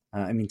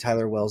 I mean,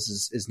 Tyler Wells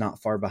is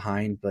not far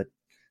behind, but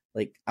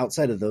like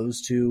outside of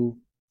those two,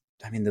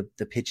 I mean,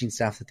 the pitching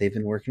staff that they've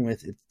been working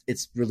with,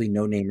 it's really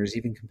no namers,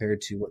 even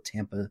compared to what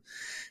Tampa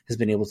has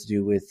been able to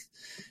do with,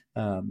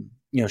 Shane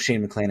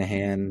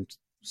McClanahan,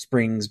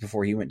 Springs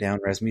before he went down,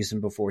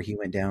 Rasmussen before he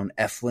went down,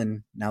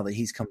 Eflin, now that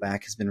he's come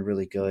back, has been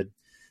really good.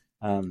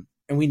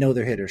 And we know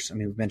they're hitters. I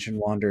mean, we've mentioned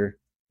Wander.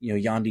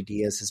 Yandy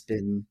Diaz has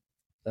been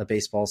a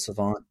baseball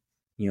savant,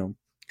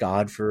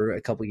 god for a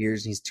couple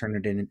years, and he's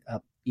turned it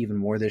up even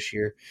more this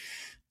year.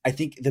 I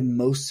think the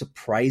most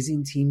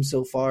surprising team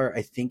so far,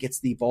 I think it's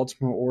the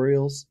Baltimore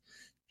Orioles,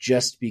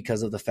 just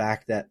because of the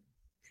fact that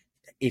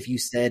if you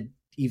said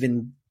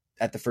even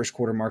at the first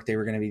quarter mark they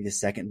were going to be the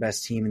second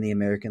best team in the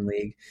American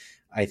League,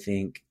 I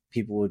think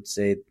people would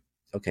say,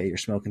 okay, you're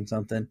smoking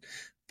something.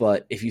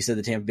 But if you said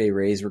the Tampa Bay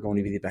Rays were going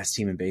to be the best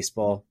team in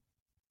baseball,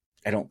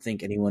 I don't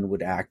think anyone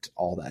would act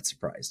all that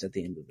surprised at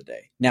the end of the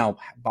day. Now,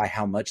 by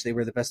how much they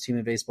were the best team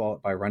in baseball,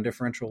 by run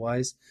differential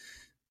wise,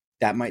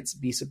 that might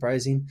be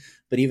surprising.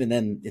 But even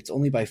then, it's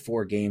only by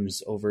 4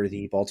 games over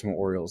the Baltimore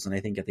Orioles. And I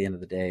think at the end of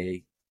the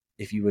day,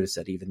 if you would have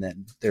said even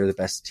then they're the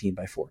best team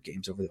by 4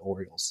 games over the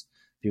Orioles,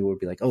 people would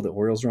be like, oh, the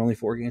Orioles are only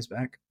 4 games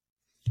back.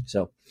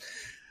 So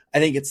I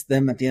think it's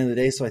them at the end of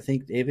the day. So I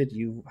think, David,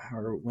 you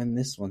win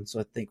this one. So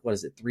I think, what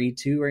is it,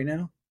 3-2 right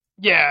now?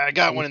 Yeah, I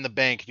got one in the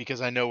bank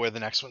because I know where the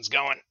next one's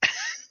going.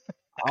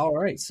 All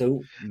right.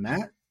 So,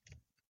 Matt,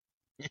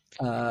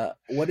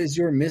 what is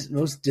your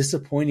most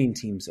disappointing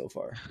team so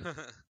far?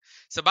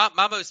 So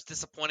my most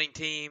disappointing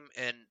team,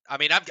 and I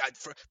mean,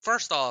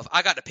 first off,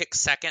 I got to pick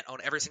second on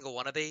every single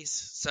one of these.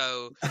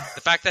 So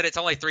the fact that it's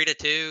only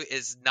 3-2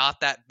 is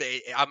not that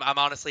big. I'm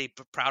honestly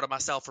proud of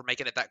myself for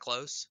making it that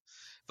close.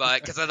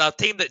 But because the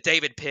team that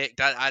David picked,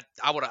 I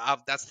would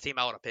have, that's the team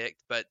I would have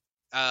picked. But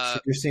so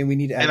you're saying we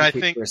need to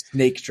advocate for a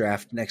snake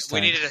draft next time.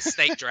 We needed a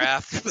snake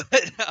draft.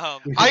 But,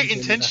 I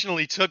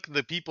intentionally took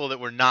the people that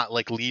were not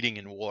like leading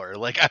in WAR.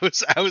 Like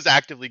I was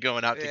actively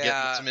going out to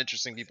get some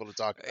interesting people to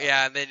talk about.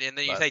 Yeah, and then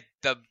you take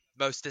the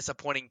most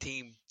disappointing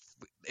team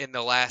in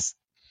the last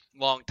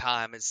long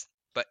time is.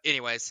 But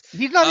anyways,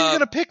 he's not even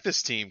gonna pick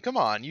this team. Come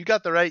on, you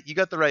got the right. Okay.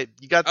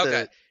 I got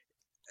the.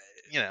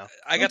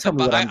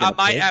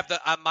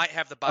 I might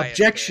have the bias.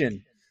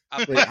 Objection.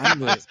 Wait,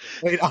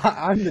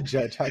 I'm the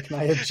judge. How can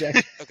I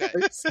object? Okay.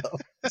 So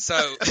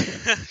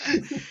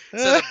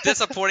the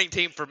disappointing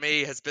team for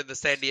me has been the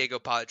San Diego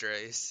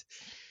Padres.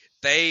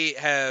 They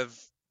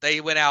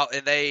went out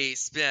and they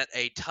spent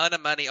a ton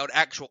of money on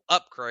actual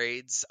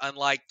upgrades,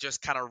 unlike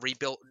just kind of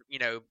rebuilt,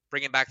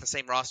 bringing back the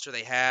same roster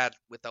they had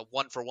with a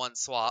 1-for-1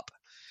 swap.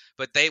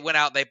 But they went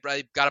out, they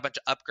got a bunch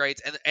of upgrades,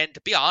 and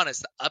to be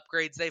honest, the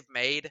upgrades they've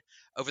made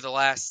over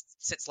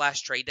since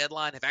last trade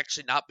deadline have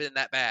actually not been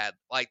that bad.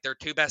 Like, their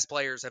 2 best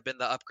players have been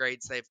the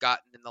upgrades they've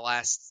gotten in the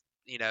last,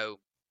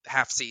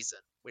 half season.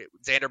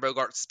 Xander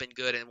Bogaerts been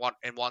good,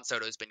 and Juan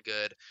Soto's been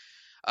good.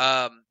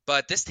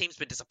 But this team's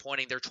been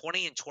disappointing. They're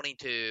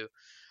 20-22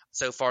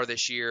 so far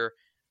this year,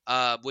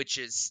 which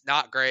is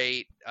not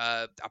great.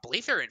 I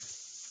believe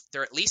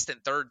they're at least in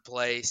third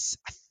place.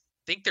 I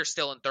think they're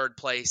still in third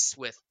place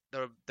with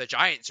the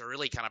Giants are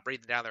really kind of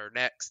breathing down their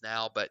necks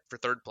now, but for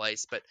third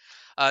place. But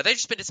they've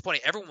just been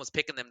disappointing. Everyone was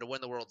picking them to win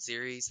the World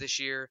Series this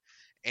year,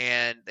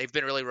 and they've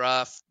been really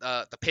rough.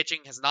 The pitching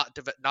has not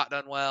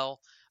done well.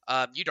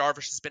 Yu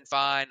Darvish has been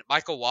fine.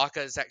 Michael Wacha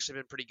has actually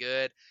been pretty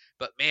good.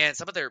 But, man,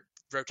 some of their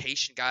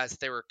rotation guys that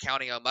they were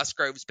counting on,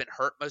 Musgrove's been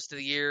hurt most of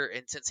the year,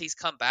 and since he's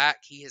come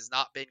back, he has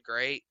not been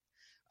great.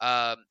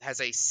 has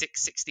a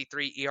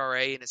 6.63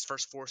 ERA in his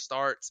first 4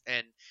 starts,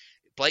 and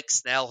Blake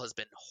Snell has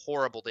been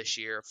horrible this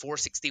year.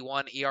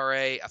 4.61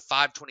 ERA, a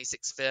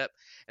 5.26 FIP,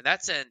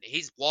 and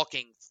he's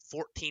walking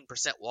 14%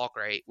 walk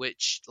rate,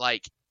 which,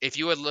 like, if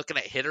you were looking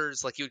at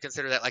hitters, like, you would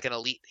consider that like an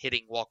elite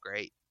hitting walk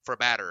rate for a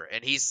batter,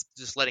 and he's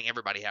just letting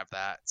everybody have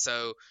that.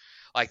 So,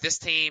 like, this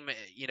team,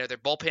 their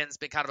bullpen's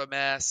been kind of a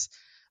mess.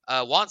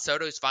 Juan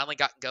Soto's finally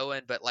gotten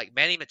going, but like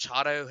Manny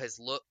Machado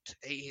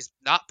he's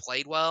not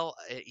played well.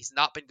 He's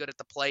not been good at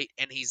the plate,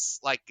 and he's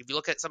like, if you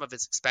look at some of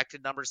his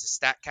expected numbers, his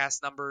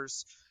StatCast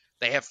numbers,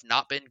 they have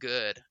not been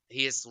good.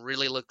 He has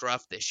really looked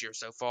rough this year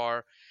so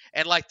far,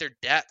 and like their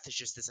depth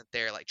just isn't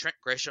there. Like Trent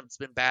Grisham's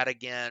been bad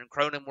again.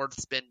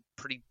 Cronenworth's been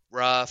pretty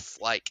rough.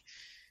 Like,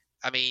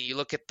 I mean, you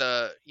look at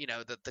the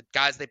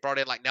guys they brought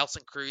in, like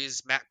Nelson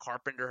Cruz, Matt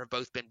Carpenter, have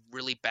both been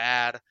really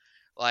bad.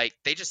 Like,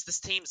 this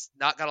team's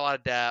not got a lot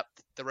of depth.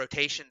 The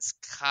rotation's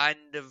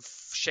kind of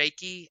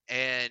shaky,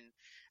 and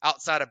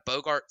outside of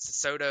Bogart,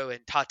 Soto,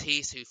 and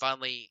Tatis, who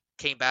finally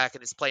came back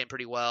and is playing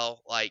pretty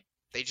well, like,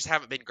 they just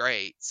haven't been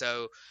great.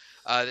 So,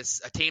 this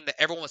is a team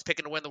that everyone was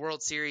picking to win the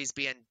World Series,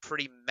 being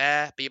pretty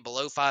meh, being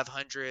below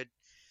 500.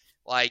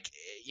 Like,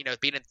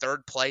 being in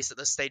third place at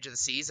this stage of the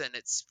season,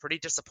 it's pretty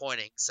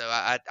disappointing. So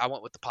I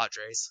went with the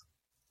Padres.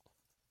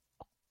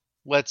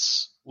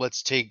 Let's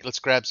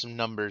grab some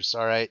numbers.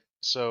 All right.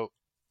 So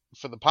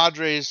for the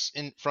Padres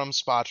from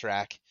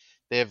Spotrac,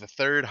 they have the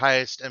third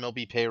highest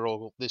MLB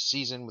payroll this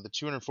season with a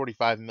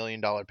 $245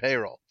 million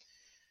payroll.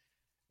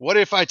 What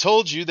if I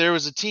told you there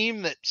was a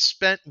team that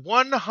spent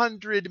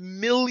 $100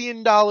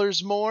 million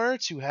more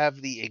to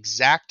have the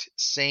exact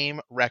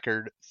same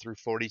record through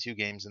 42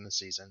 games in the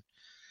season?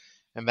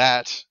 And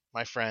that,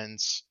 my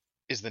friends,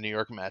 is the New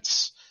York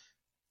Mets.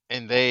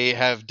 And they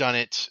have done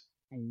it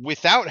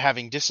without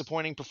having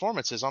disappointing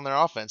performances on their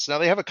offense. Now,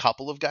 they have a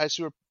couple of guys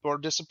who are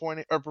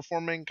disappointing, or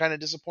performing kind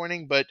of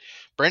disappointing, but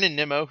Brandon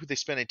Nimmo, who they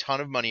spent a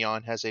ton of money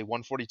on, has a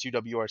 142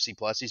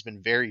 WRC+. He's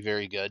been very,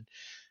 very good.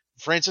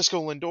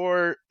 Francisco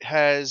Lindor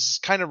has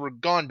kind of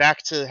gone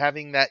back to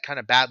having that kind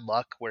of bad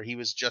luck where he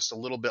was just a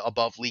little bit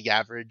above league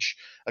average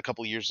a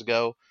couple years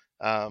ago,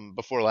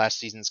 before last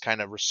season's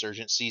kind of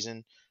resurgent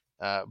season.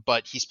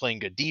 But he's playing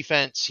good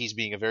defense. He's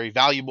being a very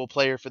valuable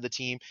player for the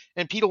team.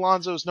 And Pete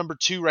Alonso is number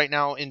 2 right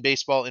now in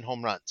baseball in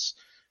home runs,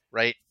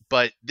 right?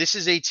 But this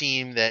is a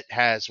team that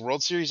has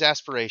World Series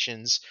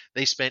aspirations.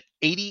 They're spending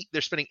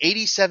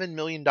 $87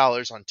 million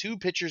on 2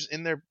 pitchers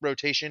in their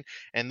rotation,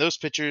 and those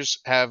pitchers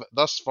have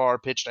thus far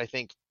pitched, I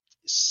think,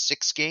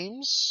 6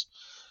 games.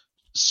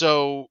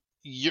 So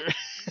you're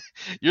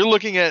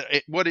looking at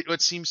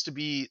what seems to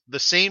be the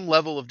same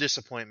level of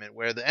disappointment,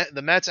 where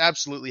the Mets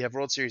absolutely have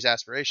World Series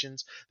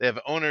aspirations. They have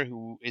an owner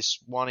who is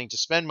wanting to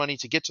spend money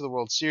to get to the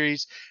World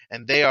Series,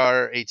 and they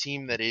are a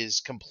team that is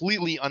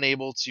completely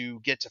unable to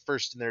get to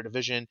first in their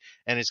division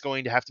and is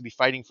going to have to be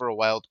fighting for a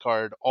wild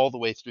card all the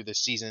way through this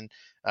season.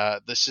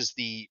 This is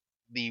the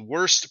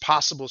worst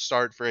possible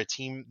start for a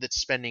team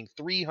that's spending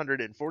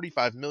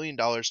 $345 million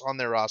on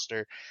their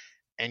roster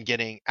and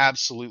getting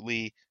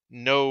absolutely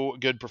no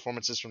good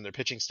performances from their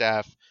pitching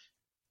staff.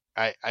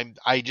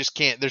 I just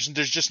can't. There's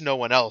just no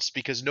one else,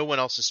 because no one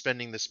else is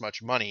spending this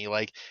much money.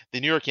 Like, the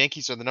New York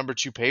Yankees are the number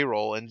 2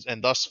 payroll,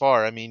 and thus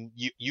far, I mean,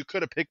 you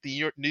could have picked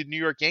the New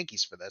York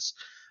Yankees for this,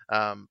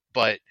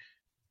 but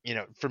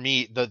for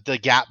me, the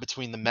gap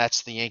between the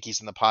Mets, the Yankees,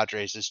 and the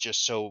Padres is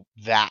just so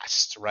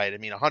vast, right? I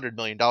mean, $100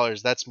 million,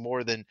 that's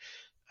more than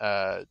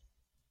 8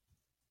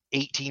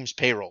 teams'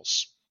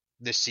 payrolls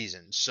this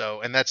season.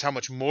 So, and that's how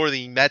much more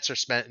the Mets are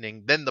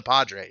spending than the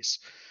Padres.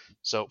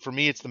 So for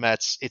me, it's the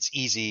Mets. It's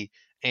easy,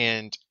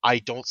 and I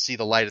don't see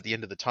the light at the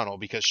end of the tunnel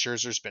because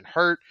Scherzer's been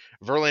hurt.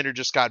 Verlander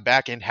just got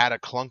back and had a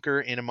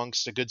clunker in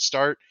amongst a good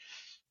start.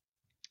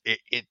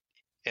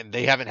 And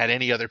they haven't had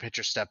any other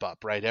pitcher step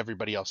up, right?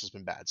 Everybody else has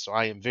been bad. So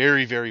I am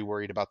very, very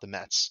worried about the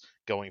Mets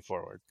going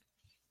forward.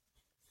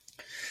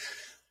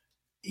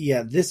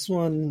 Yeah, this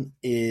one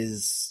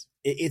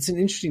it's an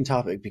interesting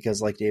topic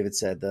because, like David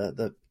said,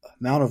 the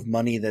amount of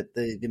money that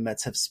the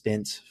Mets have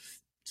spent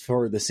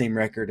for the same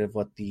record of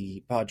what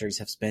the Padres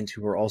have spent,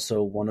 who are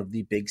also one of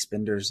the big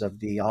spenders of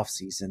the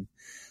offseason,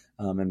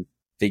 and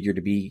figure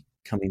to be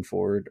coming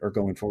forward or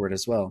going forward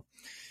as well.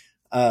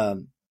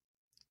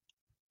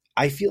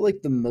 I feel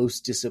like the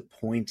most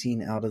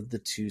disappointing out of the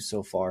two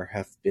so far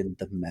have been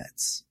the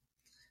Mets.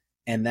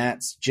 And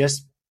that's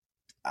just,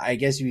 I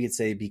guess you could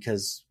say,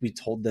 because we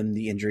told them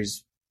the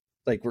injuries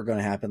were going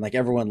to happen. Like,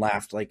 everyone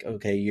laughed, like,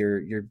 okay,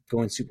 you're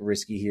going super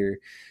risky here.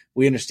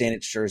 We understand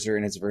it's Scherzer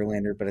and it's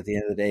Verlander, but at the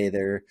end of the day,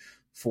 they're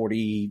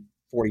 40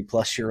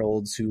 plus year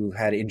olds who've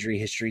had injury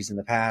histories in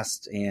the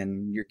past,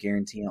 and you're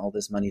guaranteeing all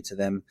this money to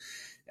them.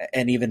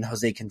 And even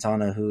Jose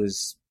Quintana, who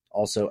is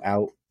also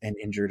out and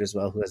injured as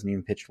well, who hasn't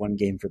even pitched one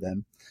game for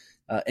them.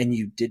 And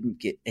you didn't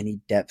get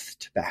any depth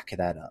to back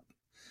that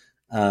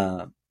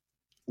up.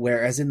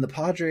 Whereas in the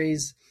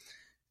Padres,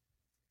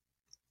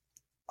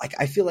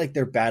 I feel like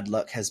their bad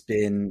luck has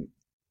been,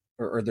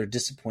 or their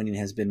disappointing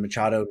has been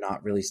Machado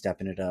not really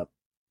stepping it up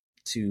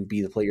to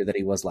be the player that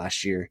he was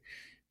last year.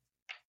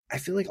 I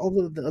feel like all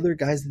the other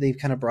guys that they've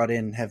kind of brought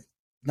in have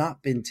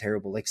not been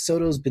terrible. Like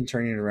Soto's been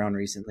turning it around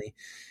recently,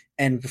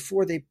 and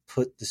before they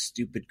put the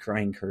stupid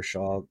crying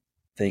Kershaw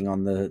thing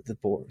on the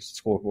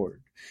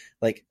scoreboard,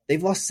 like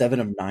they've lost 7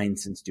 of 9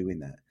 since doing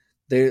that.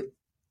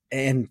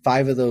 And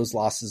 5 of those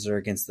losses are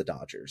against the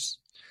Dodgers.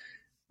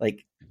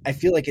 Like I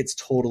feel like it's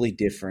totally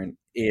different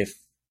if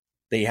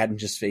they hadn't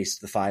just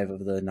faced the 5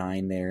 of the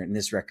 9 there, and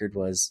this record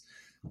was,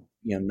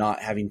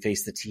 not having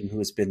faced the team who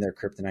has been their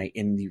kryptonite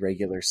in the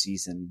regular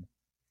season.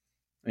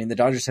 I mean, the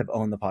Dodgers have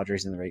owned the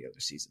Padres in the regular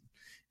season,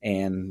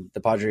 and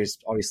the Padres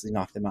obviously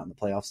knocked them out in the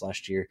playoffs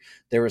last year.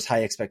 There was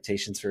high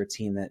expectations for a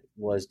team that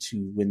was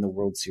to win the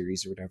World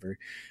Series or whatever.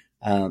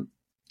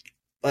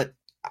 But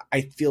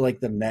I feel like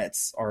the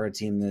Mets are a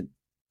team that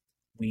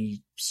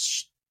we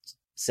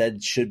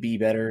said should be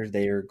better.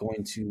 They are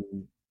going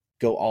to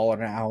go all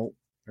or out,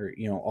 or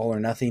all or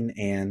nothing,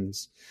 and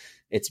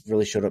it's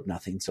really showed up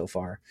nothing so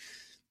far.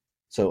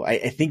 So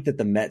I think that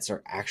the Mets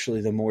are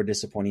actually the more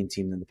disappointing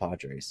team than the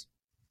Padres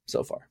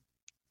so far.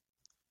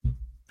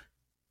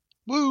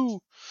 Woo!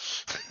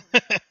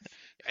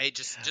 Hey,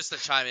 just to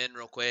chime in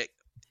real quick,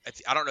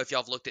 I don't know if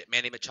y'all have looked at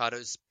Manny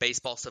Machado's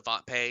Baseball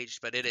Savant page,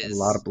 but it is a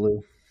lot of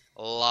blue.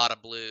 A lot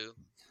of blue.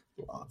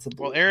 Lots of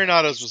blue. Well,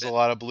 Arenado's was a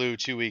lot of blue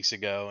 2 weeks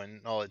ago,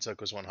 and all it took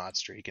was one hot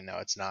streak, and now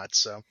it's not.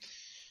 So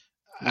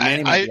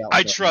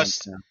I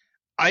trust.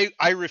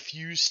 I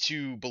refuse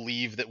to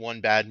believe that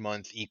one bad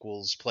month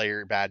equals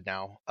player bad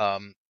now.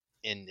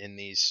 In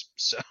these,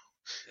 so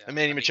yeah,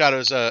 Manny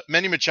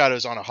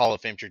Machado's on a Hall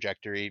of Fame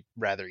trajectory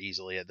rather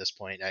easily at this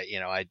point.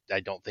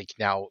 I don't think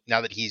now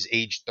that he's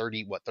age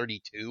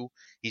 32,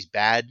 he's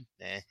bad.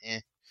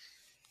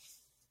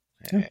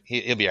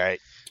 He'll be all right.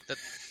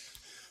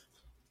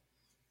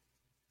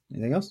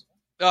 Anything else?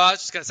 No, I was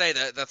just gonna say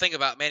the thing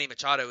about Manny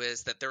Machado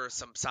is that there were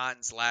some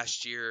signs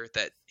last year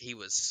that he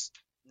was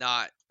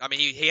not. I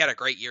mean, he had a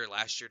great year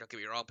last year. Don't get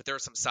me wrong, but there were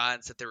some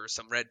signs that there were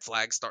some red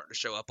flags starting to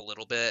show up a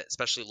little bit,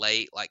 especially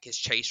late. Like his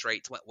chase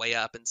rates went way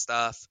up and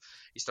stuff.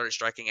 He started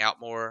striking out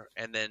more,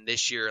 and then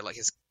this year, like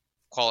his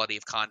quality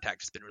of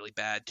contact has been really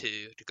bad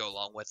too, to go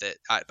along with it.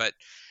 But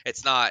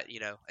it's not,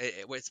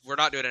 we're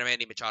not doing a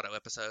Manny Machado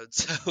episode,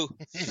 so.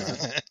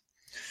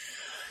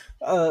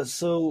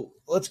 So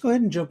let's go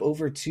ahead and jump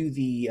over to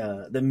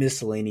the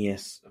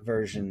miscellaneous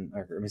version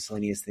or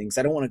miscellaneous things.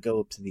 I don't want to go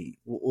up to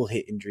we'll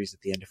hit injuries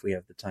at the end if we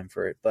have the time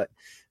for it, but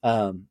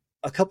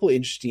a couple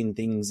interesting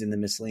things in the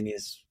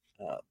miscellaneous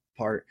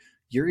part.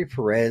 Yuri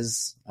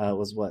Perez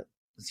was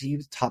he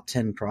was top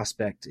 10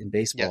 prospect in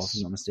baseball, yes, if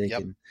I'm not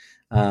mistaken.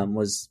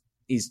 Yep.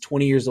 He's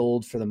 20 years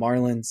old for the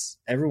Marlins.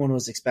 Everyone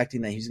was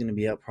expecting that he was going to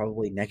be up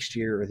probably next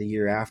year or the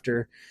year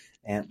after.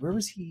 And where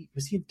was he?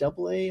 Was he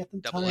AA at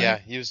the time? Yeah,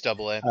 he was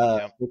AA.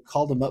 Yeah. We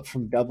called him up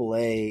from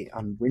AA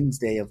on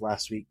Wednesday of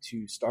last week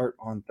to start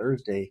on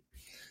Thursday.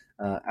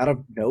 Out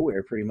of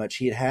nowhere, pretty much.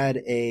 He had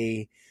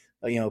a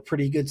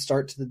pretty good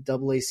start to the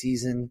AA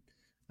season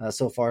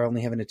so far,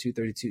 only having a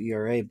 2.32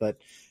 ERA, but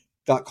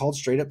got called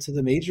straight up to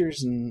the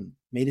majors and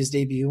made his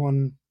debut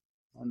on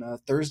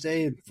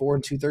Thursday. 4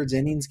 2/3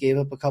 innings, gave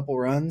up a couple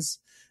runs.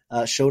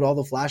 Showed all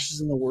the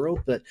flashes in the world,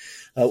 but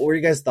what were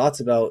you guys'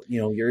 thoughts about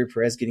Yuri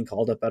Perez getting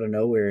called up out of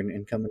nowhere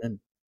and coming in?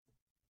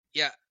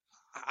 Yeah,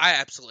 I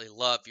absolutely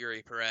love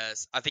Yuri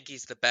Perez. I think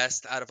he's the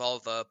best out of all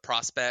the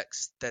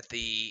prospects that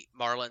the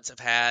Marlins have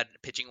had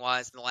pitching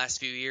wise in the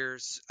last few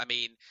years. I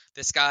mean,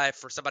 this guy,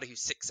 for somebody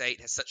who's 6'8",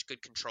 has such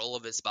good control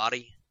of his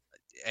body,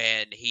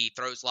 and he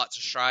throws lots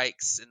of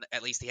strikes, and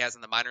at least he has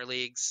in the minor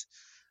leagues.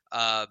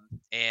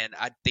 And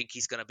I think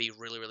he's going to be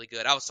really, really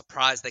good. I was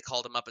surprised they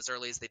called him up as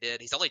early as they did.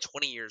 He's only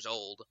 20 years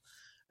old,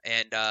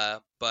 and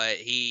but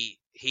he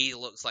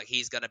looks like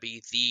he's going to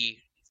be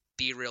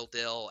the real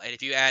deal. And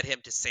if you add him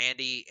to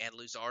Sandy and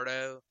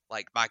Luzardo,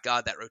 like, my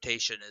God,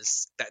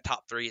 that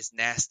top three is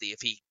nasty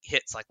if he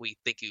hits like we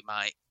think he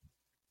might.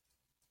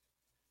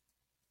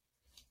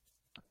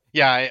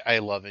 Yeah, I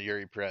love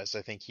Yuri Perez.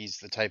 I think he's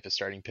the type of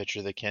starting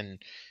pitcher that can,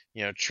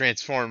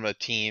 transform a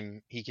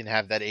team. He can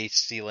have that ace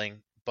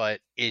ceiling,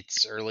 but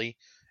it's early,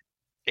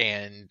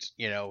 and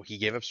he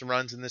gave up some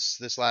runs in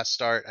this last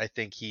start. I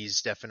think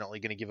he's definitely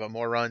going to give up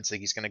more runs. I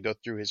think he's going to go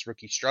through his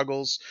rookie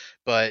struggles,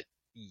 but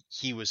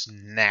he was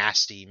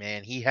nasty,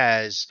 man. He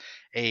has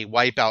a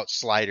wipeout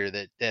slider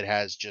that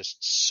has just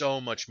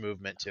so much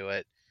movement to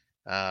it.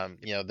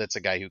 That's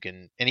a guy he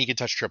can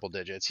touch triple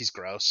digits. He's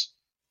gross.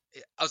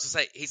 I was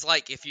going to say, he's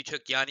like if you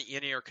took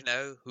Yenier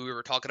Cano, who we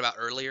were talking about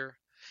earlier,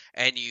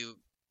 and you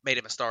made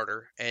him a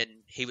starter, and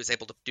he was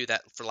able to do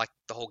that for like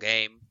the whole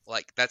game.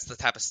 Like, that's the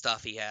type of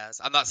stuff he has.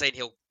 I'm not saying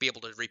he'll be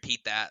able to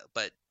repeat that,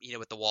 but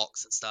with the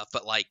walks and stuff,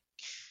 but like,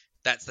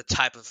 that's the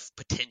type of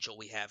potential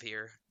we have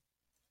here.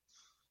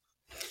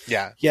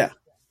 Yeah,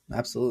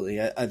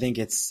 absolutely. I think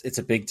it's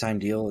a big time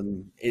deal,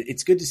 and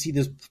it's good to see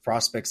those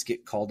prospects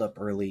get called up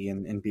early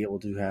and be able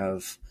to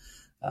have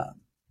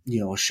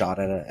a shot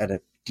at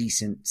a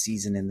decent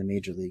season in the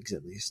major leagues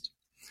at least.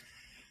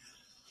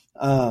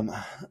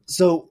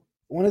 So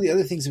one of the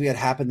other things we had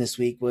happen this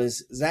week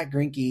was Zack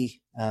Grienke,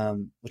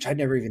 which I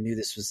never even knew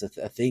this was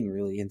a thing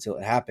really until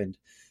it happened.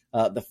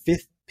 The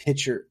 5th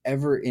pitcher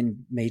ever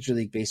in Major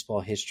League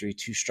Baseball history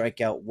to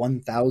strike out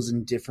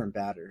 1,000 different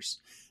batters.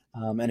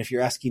 And if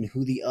you're asking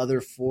who the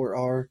other four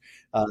are,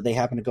 they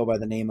happen to go by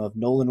the name of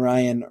Nolan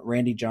Ryan,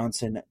 Randy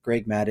Johnson,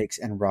 Greg Maddux,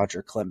 and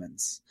Roger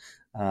Clemens.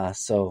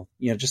 So,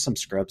 just some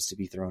scrubs to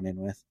be thrown in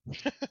with.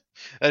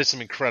 That is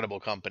some incredible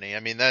company.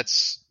 I mean,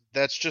 that's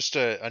just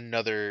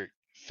another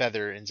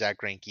feather in Zack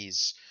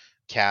Greinke's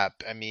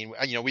cap. I mean,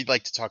 we'd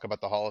like to talk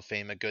about the Hall of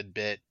Fame a good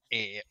bit.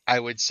 I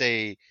would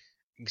say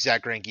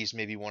Zack Greinke's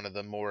maybe one of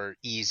the more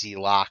easy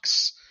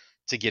locks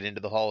to get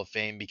into the Hall of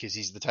Fame because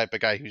he's the type of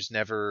guy who's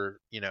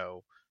never,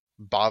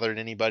 bothered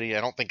anybody.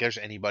 I don't think there's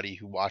anybody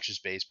who watches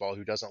baseball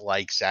who doesn't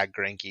like Zack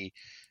Greinke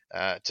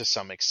to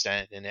some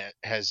extent, and it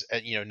has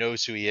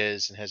knows who he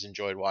is and has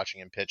enjoyed watching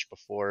him pitch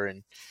before.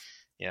 And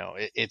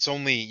it's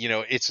only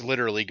it's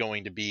literally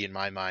going to be, in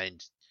my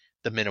mind,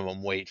 the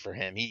minimum weight for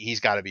him. He's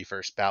got to be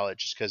first ballot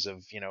just because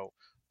of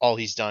all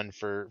he's done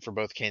for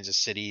both Kansas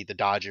City, the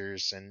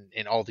Dodgers,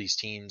 and all these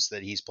teams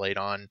that he's played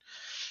on.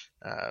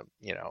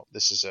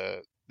 This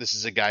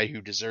is a guy who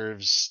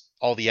deserves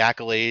all the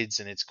accolades,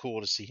 and it's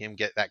cool to see him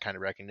get that kind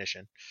of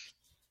recognition.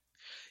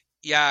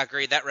 Yeah, I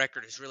agree. That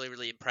record is really,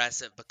 really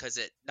impressive because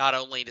it not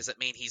only does it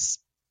mean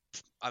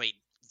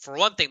for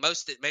one thing,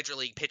 most major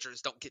league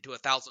pitchers don't get to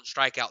 1,000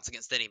 strikeouts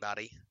against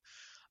anybody.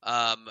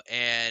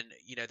 And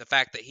the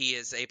fact that he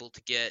is able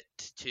to get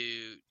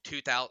to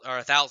 2,000 or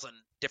 1,000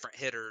 different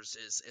hitters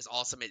is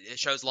awesome. It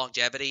shows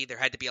longevity. There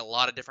had to be a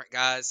lot of different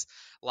guys,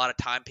 a lot of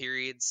time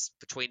periods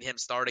between him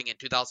starting in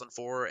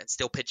 2004 and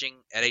still pitching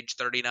at age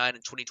 39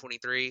 in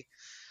 2023.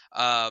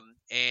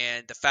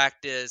 And the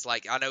fact is,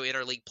 I know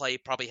interleague play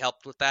probably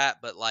helped with that,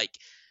 but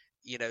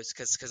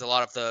because a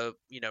lot of the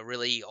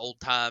really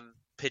old time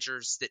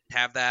pitchers didn't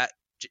have that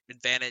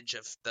advantage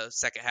of the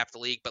second half of the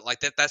league. But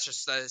that's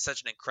just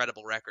such an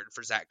incredible record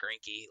for Zack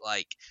Greinke.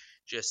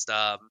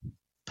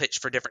 Pitch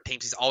for different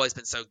teams. He's always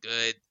been so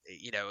good.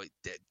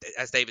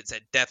 As David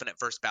said, definite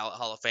first ballot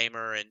Hall of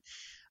Famer, and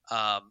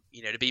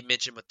to be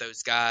mentioned with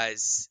those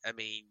guys, I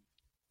mean,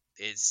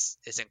 is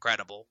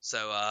incredible.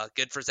 So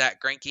good for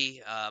Zack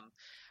Greinke.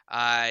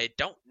 I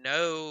don't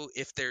know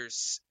if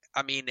there's.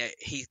 I mean,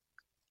 he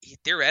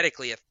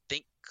theoretically, I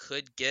think,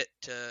 could get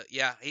to.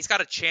 Yeah, he's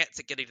got a chance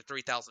at getting to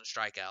 3,000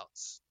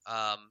 strikeouts.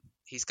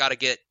 He's got to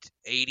get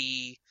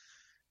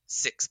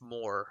 86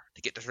 more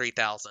to get to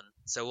 3,000.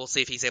 So we'll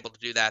see if he's able to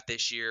do that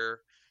this year.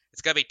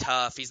 It's gonna be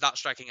tough. He's not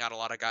striking out a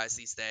lot of guys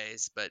these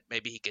days, but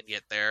maybe he can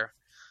get there.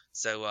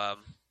 So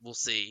we'll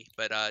see.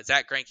 But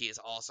Zack Greinke is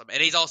awesome,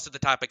 and he's also the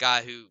type of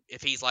guy who,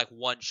 if he's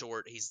one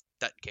short, he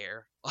doesn't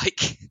care.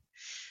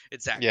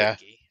 It's Zack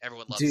Greinke.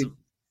 Everyone loves him.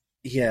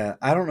 Yeah,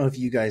 I don't know if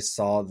you guys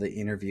saw the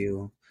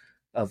interview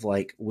of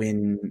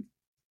when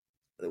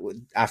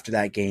after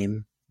that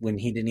game when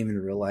he didn't even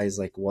realize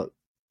what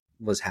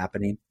was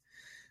happening.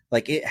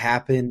 It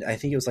happened. I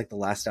think it was the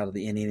last out of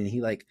the inning, and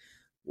he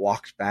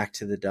walked back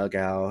to the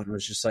dugout and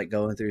was just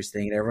going through his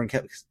thing, and everyone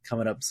kept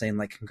coming up saying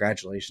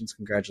congratulations,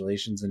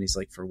 and he's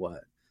for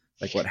what?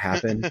 What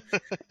happened?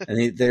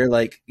 And they're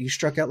you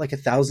struck out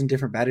 1,000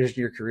 different batters in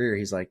your career.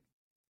 He's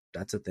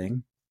that's a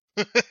thing.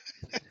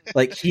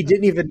 He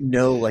didn't even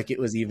know it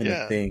was even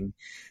a thing.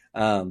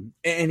 And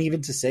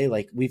even to say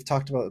we've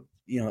talked about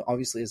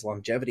obviously his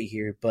longevity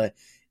here, but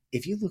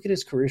if you look at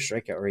his career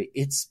strikeout rate,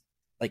 it's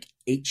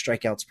 8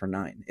 strikeouts per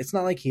 9. It's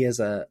not he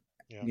has a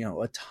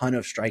ton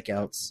of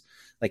strikeouts.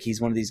 He's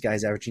one of these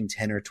guys averaging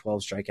 10 or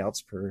 12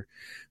 strikeouts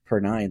per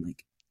 9.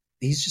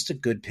 He's just a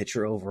good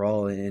pitcher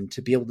overall, and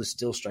to be able to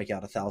still strike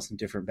out 1,000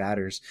 different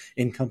batters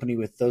in company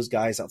with those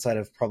guys outside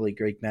of probably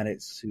Greg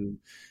Maddux, who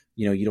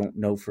you don't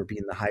know for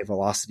being the high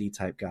velocity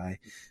type guy,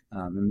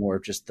 and more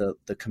of just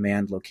the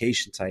command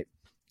location type.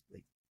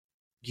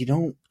 You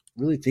don't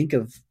really think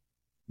of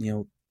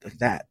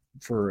that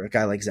for a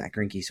guy like Zack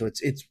Greinke. So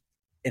it's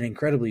an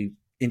incredibly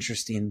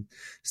interesting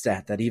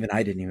stat that even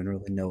I didn't even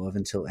really know of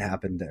until it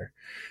happened there.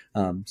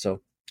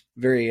 So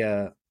very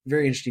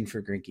very interesting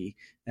for Greinke,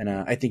 and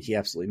I think he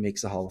absolutely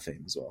makes the Hall of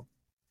Fame as well.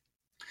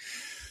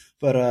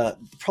 But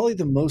probably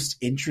the most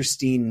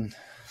interesting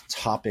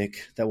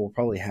topic that we'll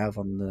probably have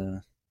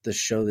on the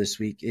show this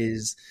week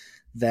is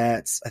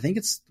that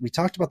we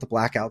talked about the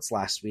blackouts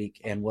last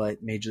week and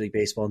what Major League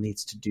Baseball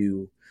needs to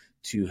do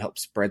to help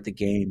spread the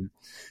game.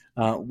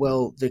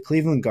 Well, the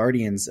Cleveland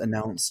Guardians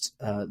announced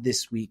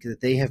this week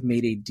that they have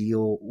made a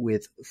deal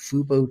with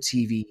Fubo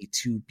TV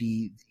to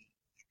be the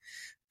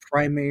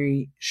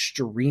primary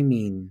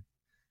streaming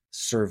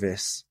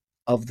service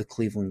of the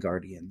Cleveland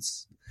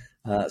Guardians.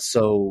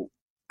 So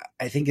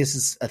I think this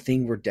is a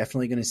thing we're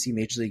definitely going to see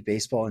Major League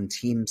Baseball and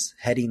teams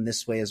heading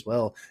this way as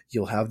well.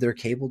 You'll have their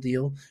cable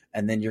deal,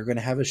 and then you're going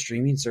to have a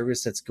streaming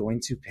service that's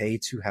going to pay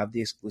to have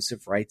the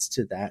exclusive rights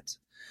to that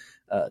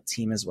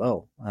team as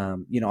well.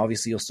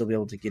 Obviously you'll still be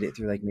able to get it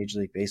through Major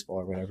League Baseball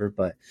or whatever,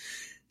 but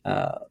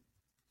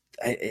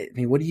I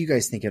mean, what do you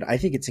guys think of it? I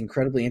think it's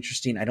incredibly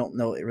interesting. I don't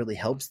know it really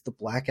helps the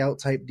blackout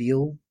type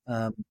deal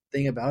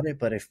thing about it,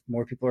 but if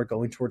more people are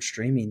going towards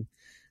streaming,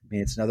 I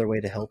mean, it's another way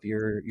to help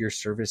your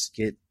service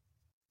get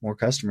more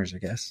customers, I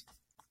guess.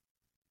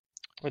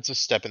 It's a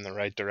step in the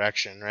right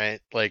direction, right?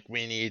 Like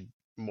we need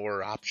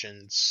more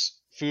options.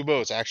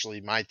 Fubo is actually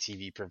my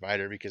TV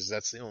provider because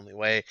that's the only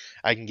way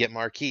I can get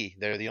Marquee.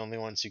 They're the only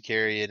ones who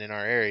carry it in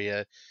our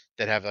area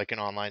that have like an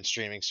online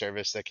streaming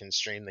service that can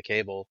stream the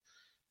cable.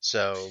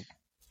 So,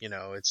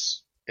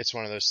 it's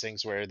one of those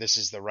things where this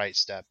is the right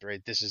step,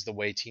 right? This is the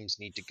way teams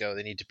need to go.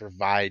 They need to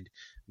provide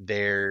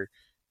their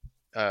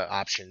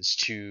options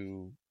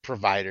to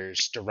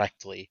providers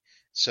directly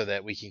so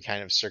that we can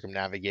kind of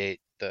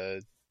circumnavigate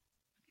the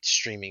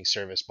streaming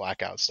service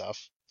blackout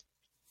stuff.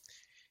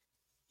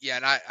 Yeah,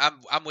 and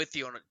I'm with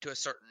you on it to a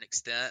certain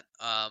extent.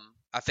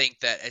 I think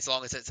that as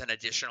long as it's an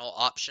additional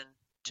option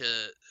to,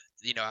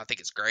 I think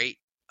it's great.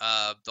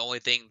 The only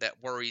thing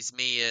that worries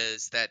me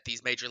is that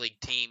these major league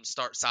teams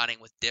start signing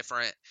with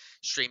different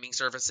streaming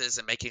services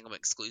and making them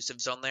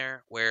exclusives on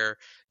there, where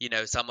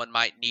someone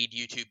might need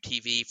YouTube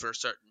TV for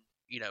certain,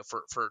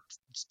 for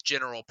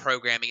general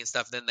programming and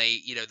stuff. Then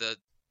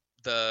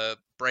the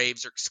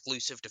Braves are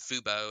exclusive to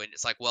Fubo, and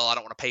it's like, well, I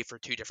don't want to pay for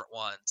two different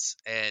ones,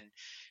 and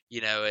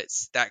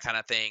it's that kind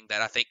of thing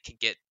that I think can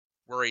get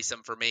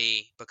worrisome for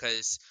me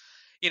because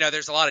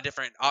there's a lot of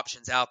different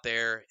options out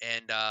there,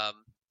 and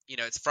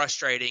it's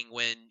frustrating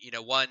when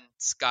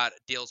one's got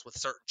deals with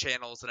certain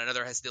channels and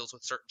another has deals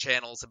with certain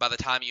channels, and by the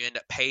time you end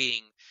up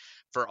paying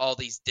for all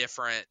these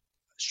different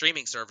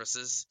streaming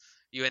services,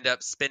 you end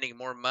up spending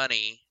more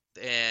money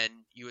than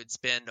you would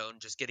spend on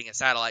just getting a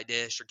satellite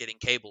dish or getting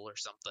cable or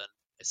something.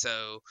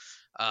 So,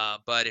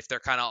 but if they're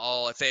kind of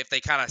all, if they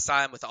kind of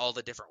sign with all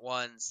the different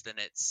ones, then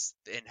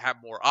and have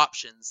more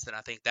options, then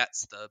I think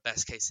that's the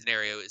best case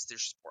scenario is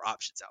there's just more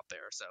options out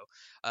there. So,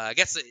 I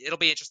guess it'll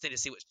be interesting to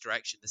see which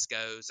direction this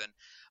goes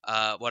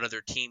and what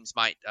other teams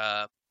might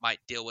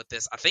deal with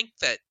this. I think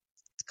that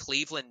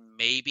Cleveland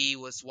maybe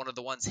was one of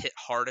the ones hit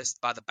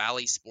hardest by the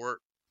Bally Sport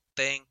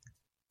thing,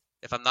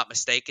 if I'm not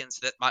mistaken.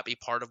 So that might be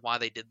part of why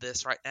they did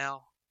this right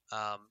now.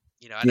 I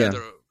know Yeah.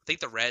 I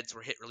think the Reds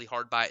were hit really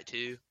hard by it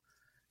too.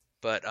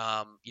 But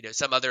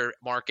some other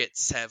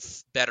markets have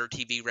better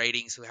TV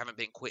ratings who haven't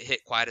been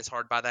hit quite as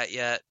hard by that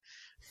yet.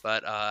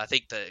 But I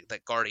think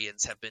the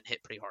Guardians have been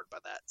hit pretty hard by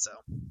that. So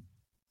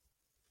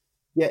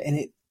Yeah, and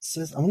it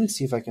says, I want to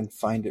see if I can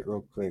find it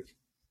real quick.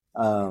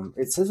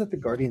 It says that the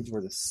Guardians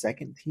were the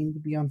second team to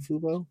be on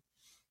Fubo.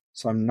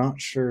 So I'm not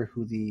sure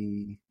who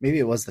maybe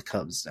it was the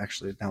Cubs,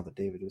 actually, now that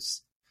David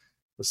was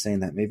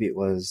saying that. Maybe it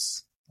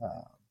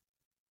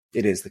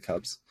is the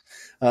Cubs.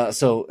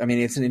 So, I mean,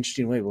 it's an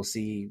interesting way. We'll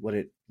see what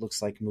it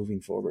looks like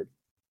moving forward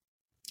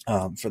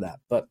for that.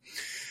 But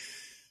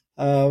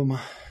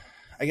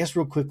I guess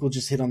real quick, we'll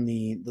just hit on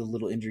the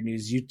little injury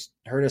news. You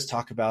heard us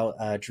talk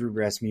about Drew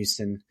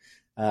Rasmussen.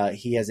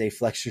 He has a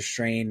flexor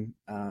strain.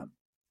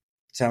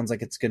 Sounds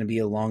like it's going to be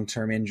a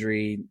long-term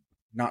injury.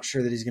 Not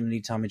sure that he's going to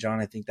need Tommy John.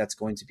 I think that's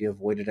going to be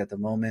avoided at the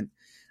moment.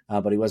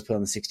 But he was put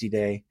on the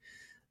 60-day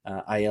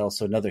IL,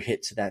 so another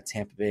hit to that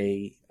Tampa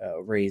Bay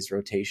Rays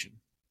rotation.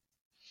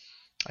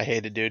 I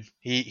hate it, dude.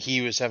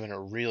 He was having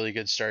a really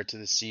good start to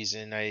the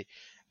season.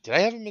 Did I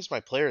have him as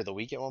my player of the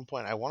week at one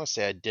point? I want to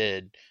say I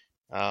did,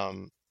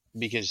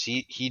 because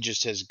he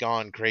just has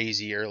gone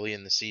crazy early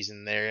in the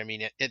season there. I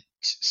mean, it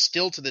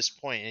still to this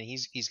point, and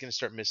he's going to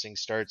start missing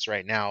starts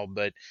right now.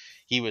 But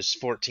he was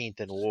 14th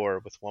in WAR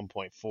with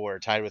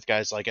 1.4, tied with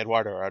guys like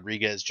Eduardo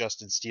Rodriguez,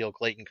 Justin Steele,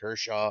 Clayton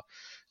Kershaw.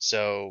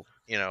 So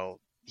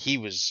he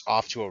was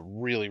off to a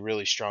really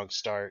really strong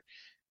start.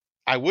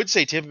 I would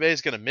say Tampa Bay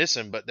is going to miss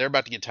him, but they're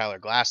about to get Tyler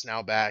Glass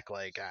now back.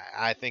 Like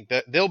I think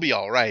that they'll be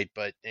all right,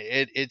 but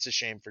it's a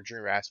shame for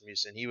Drew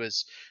Rasmussen. He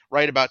was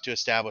right about to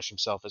establish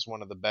himself as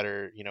one of the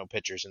better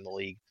pitchers in the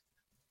league.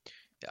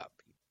 yeah,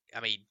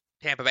 I mean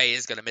Tampa Bay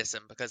is going to miss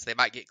him because they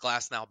might get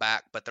Glass now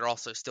back, but they're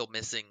also still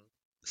missing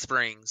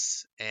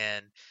Springs.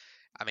 And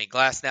I mean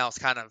Glass now is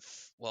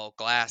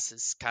Glass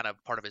is kind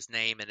of part of his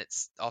name, and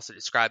it's also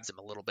describes him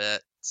a little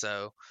bit.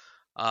 So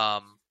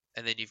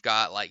and then you've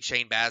got like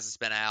Shane Baz has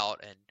been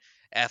out, and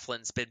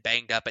Eflin's been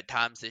banged up at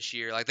times this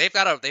year. Like they've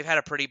had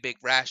a pretty big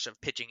rash of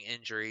pitching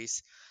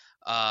injuries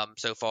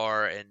so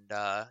far, and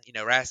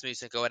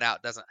Rasmussen going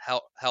out doesn't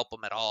help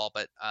them at all.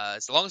 But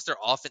as long as their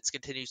offense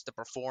continues to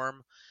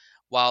perform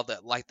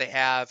like they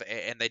have,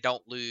 and they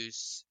don't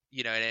lose,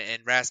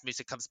 and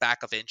Rasmussen comes back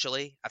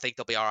eventually, I think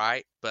they'll be all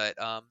right. But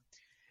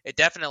it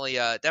definitely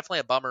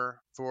a bummer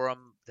for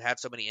them to have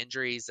so many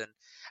injuries. And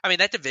I mean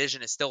that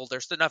division is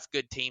there's enough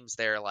good teams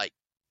there. Like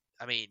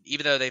I mean,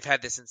 even though they've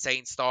had this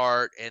insane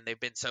start and they've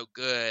been so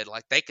good,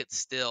 like they could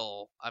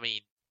still. I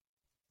mean,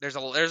 there's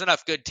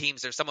enough good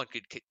teams there. Someone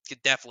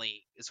could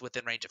definitely is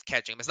within range of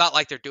catching them. It's not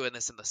like they're doing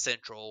this in the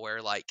Central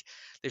where like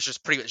there's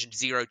just pretty much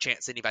zero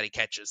chance anybody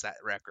catches that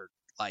record.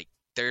 Like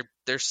they're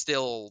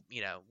still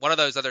one of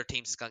those other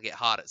teams is going to get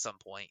hot at some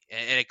point,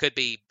 and it could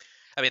be.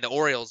 I mean, the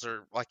Orioles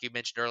are like you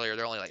mentioned earlier.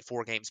 They're only like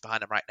 4 games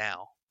behind them right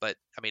now. But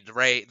I mean,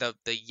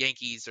 the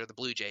Yankees or the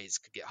Blue Jays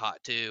could get hot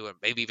too, and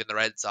maybe even the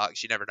Red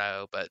Sox. You never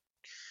know, but.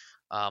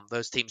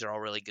 Those teams are all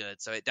really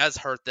good, so it does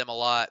hurt them a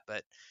lot.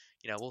 But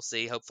we'll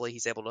see. Hopefully,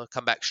 he's able to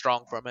come back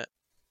strong from it.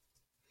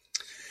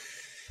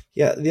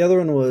 Yeah, the other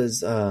one was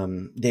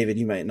David.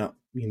 You might not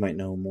you might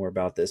know more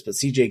about this, but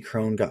CJ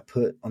Crone got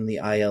put on the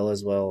IL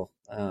as well.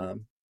 Do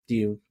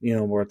you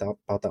know more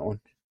about that one?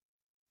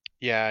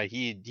 Yeah,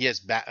 he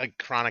has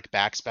chronic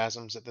back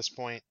spasms at this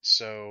point.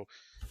 So,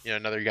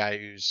 another guy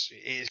who's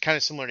is kind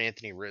of similar to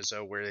Anthony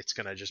Rizzo, where it's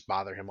gonna just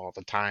bother him all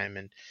the time.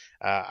 And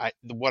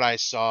what I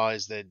saw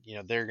is that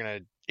they're gonna.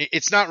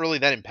 It's not really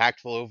that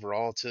impactful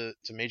overall to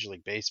Major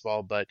League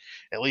Baseball, but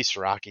at least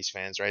for Rockies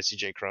fans, right?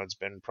 CJ Cron's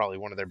been probably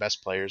one of their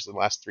best players the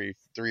last three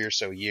or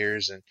so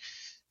years, and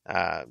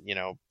uh, you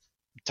know,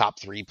 top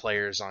three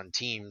players on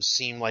teams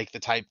seem like the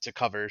type to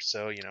cover.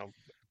 So,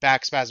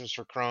 back spasms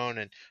for Crone,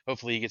 and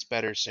hopefully he gets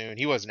better soon.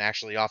 He wasn't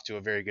actually off to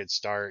a very good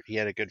start. He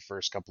had a good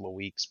first couple of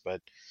weeks,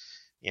 but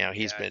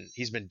he's Yeah,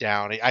 been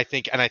down. I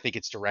think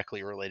it's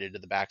directly related to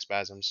the back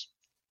spasms.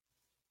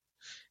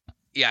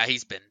 yeah,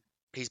 he's been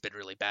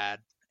really bad,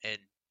 and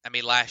I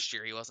mean last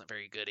year he wasn't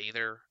very good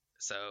either.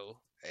 So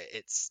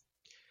it's,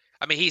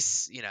 I mean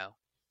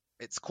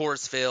it's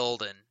Coors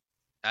Field,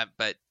 and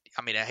but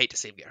I mean I hate to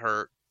see him get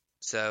hurt.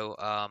 So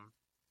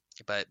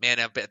but man,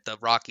 I bet the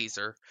Rockies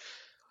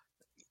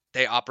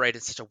they operate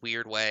in such a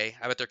weird way.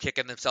 I bet they're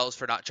kicking themselves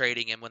for not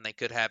trading him when they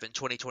could have in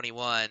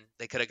 2021.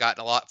 They could have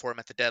gotten a lot for him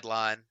at the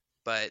deadline,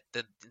 but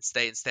then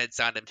they instead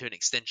signed him to an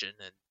extension,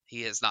 and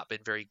he has not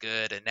been very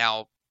good. And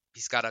now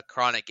he's got a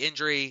chronic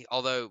injury,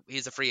 although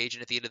he's a free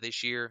agent at the end of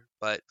this year.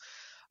 But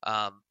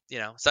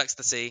sucks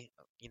to see.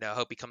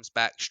 Hope he comes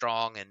back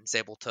strong and is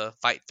able to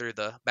fight through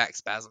the back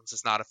spasms.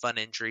 It's not a fun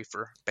injury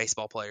for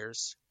baseball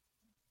players.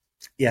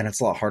 Yeah, and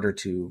it's a lot harder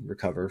to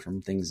recover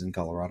from things in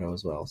Colorado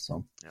as well.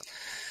 So, Yep.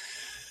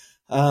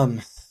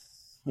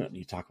 We don't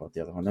need to talk about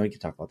the other one. No, we can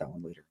talk about that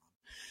one later.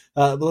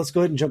 But let's go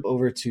ahead and jump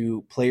over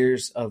to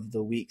players of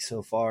the week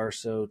so far.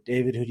 So,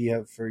 David, who do you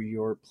have for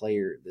your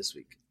player this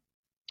week?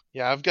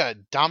 Yeah, I've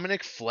got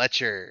Dominic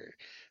Fletcher,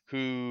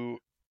 who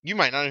you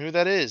might not know who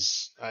that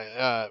is.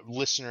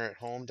 Listener at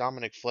home,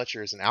 Dominic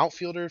Fletcher is an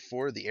outfielder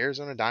for the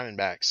Arizona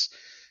Diamondbacks.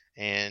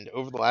 And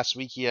over the last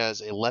week, he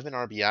has 11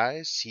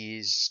 RBIs.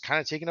 He's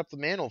kind of taken up the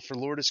mantle for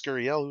Lourdes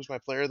Gurriel, who was my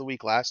player of the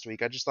week last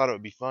week. I just thought it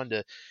would be fun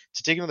to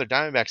take another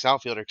Diamondbacks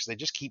outfielder because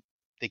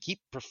they keep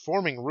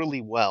performing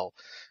really well.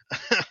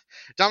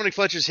 Dominic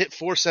Fletcher's hit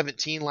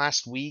 417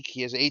 last week.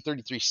 He has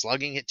 833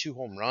 slugging, hit 2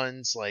 home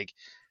runs.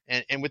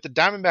 And with the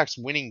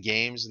Diamondbacks winning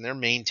games and they're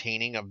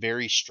maintaining a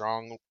very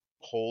strong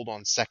hold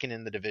on second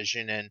in the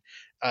division and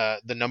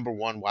the number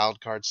one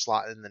wild card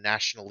slot in the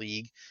National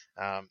League,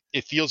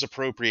 it feels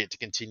appropriate to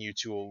continue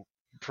to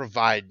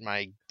provide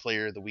my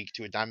player of the week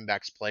to a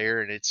Diamondbacks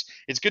player, and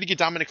it's good to get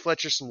Dominic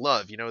Fletcher some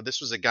love.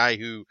 This was a guy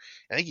who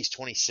I think he's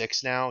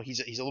 26 now. He's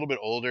a little bit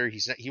older.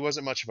 He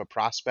wasn't much of a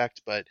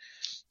prospect, but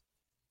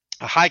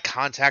a high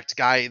contact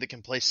guy that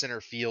can play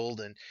center field,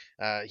 and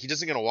he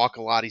doesn't going to walk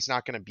a lot. He's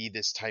not going to be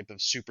this type of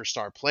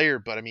superstar player,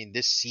 but I mean,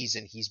 this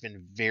season he's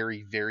been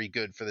very, very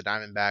good for the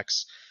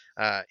Diamondbacks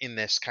in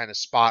this kind of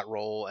spot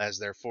role as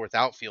their fourth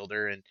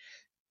outfielder. And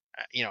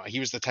he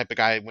was the type of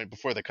guy when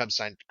before the Cubs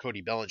signed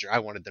Cody Bellinger, I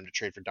wanted them to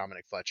trade for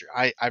Dominic Fletcher.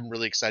 I'm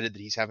really excited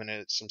that he's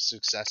having some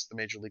success at the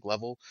major league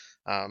level,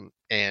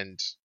 and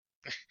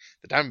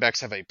the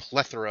Diamondbacks have a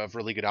plethora of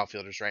really good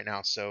outfielders right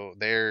now, so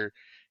they're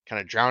kind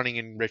of drowning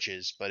in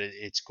riches. But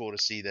it's cool to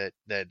see that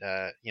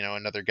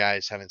another guy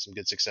is having some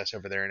good success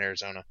over there in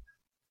Arizona.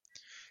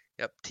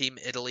 Yep, Team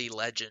Italy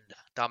legend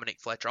Dominic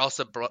Fletcher,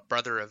 also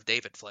brother of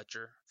David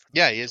Fletcher.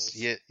 Yeah, he is.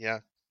 Yeah,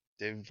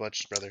 David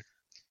Fletcher's brother.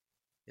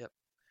 Yep.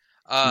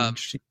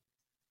 Interesting.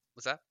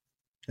 What's that?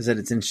 Is that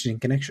it's an interesting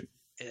connection?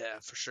 Yeah,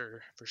 for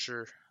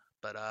sure.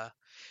 But the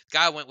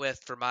guy I went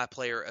with for my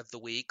player of the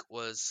week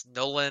was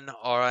Nolan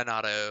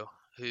Arenado,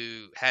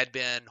 who had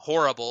been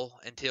horrible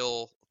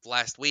until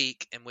last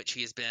week, in which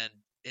he has been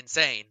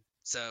insane.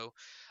 So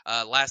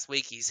last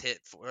week he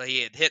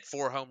had hit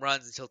 4 home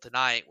runs until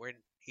tonight, where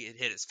he had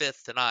hit his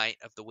 5th tonight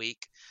of the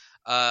week.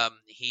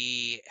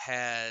 He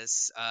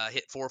has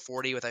hit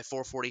 440 with a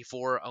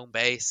 444 on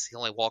base. He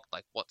only walked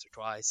like once or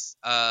twice.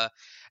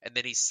 And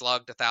then he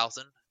slugged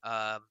 1,000.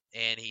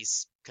 And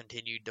he's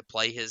continued to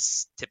play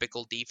his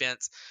typical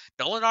defense.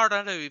 Nolan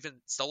Arenado even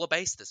stole a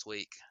base this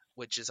week,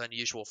 which is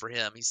unusual for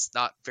him. He's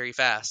not very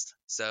fast,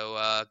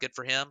 so good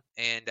for him.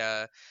 And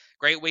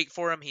great week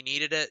for him. He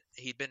needed it.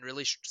 He'd been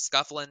really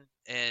scuffling,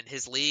 and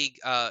his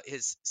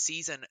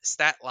season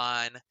stat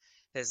line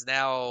is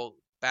now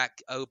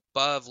back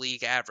above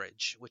league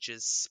average, which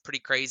is pretty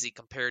crazy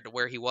compared to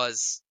where he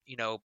was,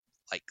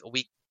 like a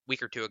week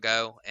or two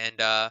ago. And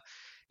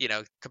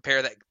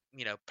pair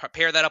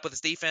that up with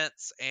his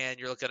defense, and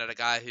you're looking at a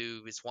guy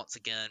who is once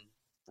again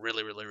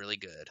really, really, really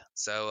good.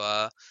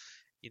 So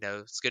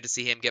it's good to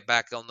see him get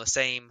back on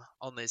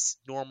this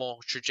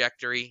normal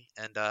trajectory,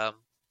 and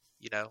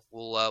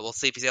we'll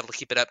see if he's able to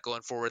keep it up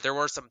going forward. There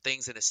were some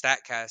things in his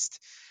StatCast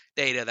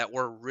data that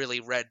were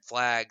really red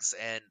flags,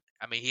 and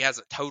I mean, he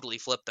hasn't totally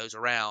flipped those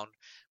around,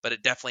 but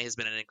it definitely has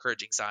been an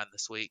encouraging sign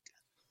this week.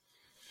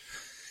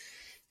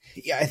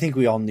 Yeah, I think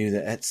we all knew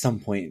that at some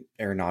point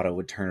Arenado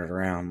would turn it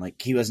around.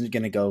 Like, he wasn't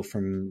going to go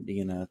from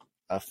being a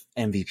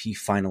MVP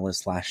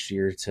finalist last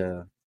year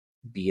to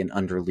be an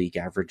under league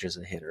average as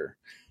a hitter.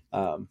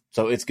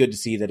 So it's good to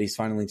see that he's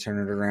finally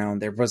turning it around.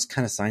 There was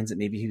kind of signs that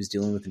maybe he was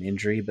dealing with an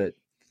injury, but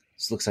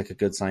this looks like a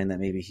good sign that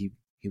maybe he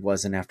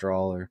wasn't after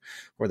all,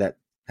 or that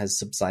has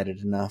subsided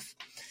enough.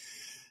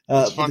 It's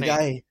but the funny.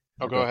 guy.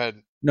 Oh, go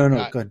ahead. No, go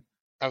ahead.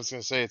 I was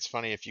going to say it's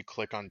funny if you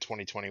click on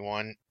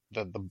 2021,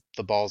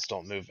 the balls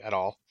don't move at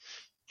all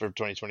for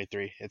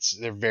 2023.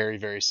 They're very,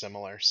 very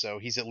similar. So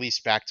he's at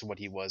least back to what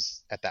he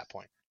was at that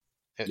point.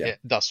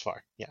 Thus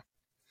far, yeah.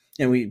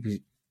 And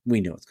we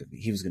know it's good.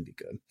 He was going to be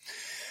good.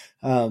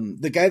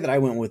 The guy that I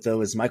went with,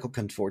 though, is Michael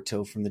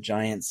Conforto from the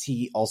Giants.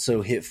 He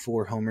also hit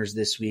 4 homers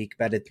this week,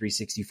 batted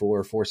 .364,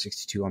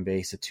 462 on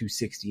base, a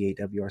 268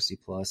 WRC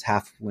plus,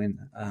 half or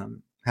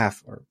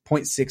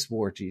 0.6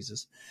 WAR.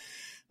 Jesus.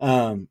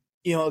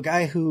 A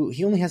guy who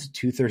he only has a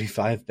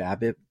 235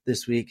 BABIP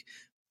this week,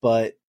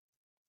 but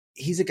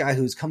he's a guy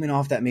who's coming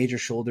off that major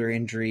shoulder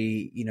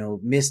injury,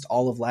 missed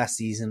all of last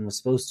season, was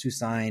supposed to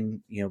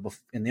sign,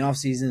 in the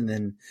offseason,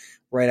 then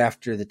right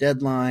after the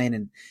deadline,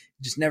 and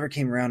just never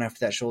came around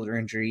after that shoulder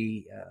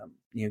injury,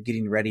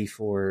 getting ready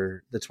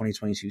for the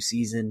 2022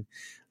 season.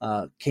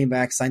 Came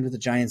back, signed with the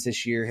Giants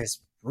this year, has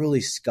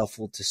really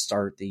scuffled to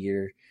start the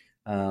year.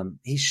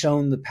 He's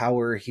shown the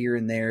power here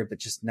and there, but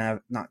just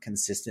not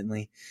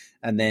consistently.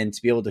 And then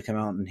to be able to come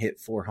out and hit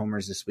 4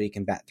 homers this week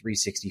and bat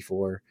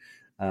 .364,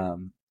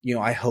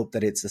 I hope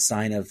that it's a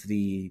sign of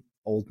the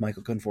old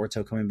Michael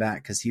Conforto coming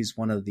back, because he's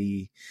one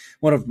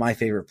of my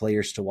favorite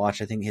players to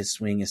watch. I think his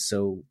swing is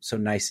so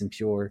nice and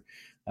pure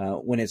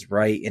when it's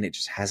right, and it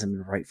just hasn't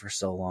been right for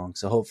so long.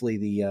 So hopefully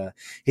the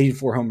hitting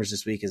 4 homers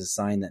this week is a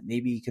sign that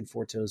maybe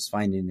Conforto's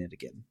finding it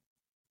again.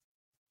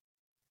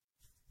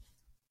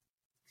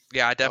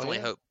 Yeah, I definitely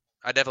hope.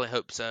 I definitely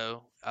hope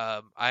so.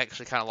 I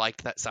actually kind of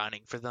liked that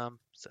signing for them.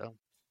 So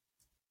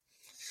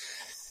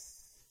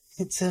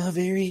it's a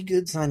very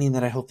good signing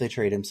that I hope they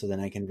trade him so then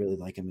I can really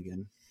like him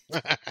again.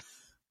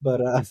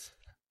 But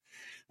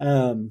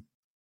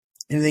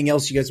anything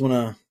else you guys want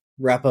to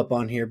wrap up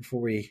on here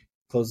before we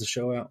close the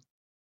show out?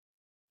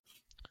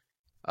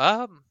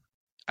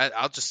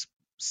 I'll just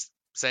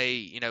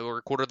say, we're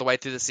a quarter of the way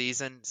through the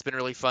season. It's been a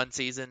really fun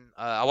season.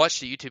 I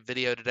watched a YouTube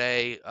video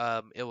today.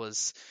 It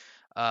was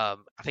I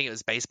think it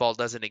was Baseball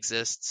Doesn't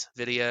Exist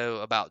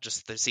video about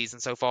just the season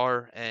so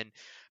far, and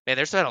man,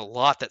 there's been a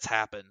lot that's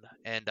happened,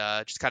 and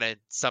just kind of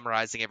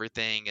summarizing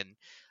everything. And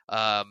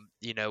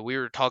we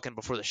were talking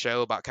before the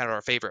show about kind of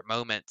our favorite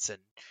moments, and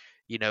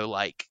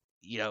I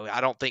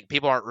don't think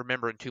people aren't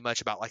remembering too much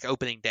about like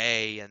opening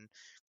day, and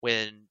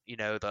when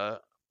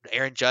the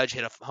Aaron Judge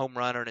hit a home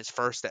run on his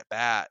first at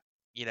bat,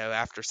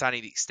 after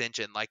signing the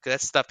extension. Like,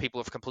 that's stuff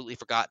people have completely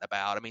forgotten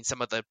about. I mean,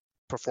 some of the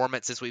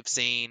performances we've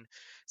seen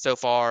so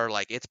far,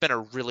 like, it's been a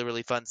really,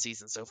 really fun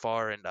season so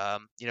far, and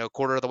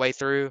quarter of the way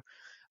through.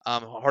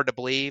 Hard to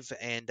believe,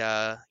 and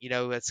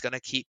it's going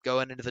to keep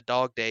going into the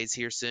dog days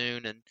here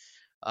soon, and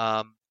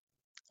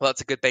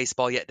lots of good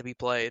baseball yet to be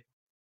played.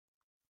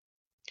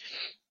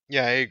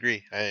 Yeah, I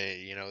agree.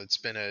 It's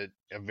been a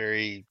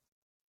very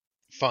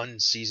fun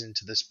season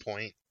to this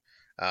point.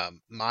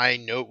 My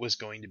note was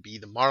going to be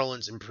the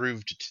Marlins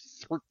improved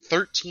to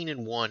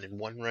 13-1 in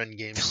one-run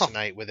games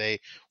tonight with a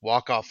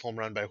walk-off home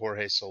run by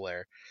Jorge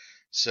Soler.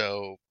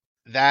 So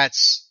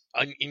that's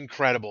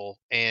incredible,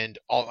 and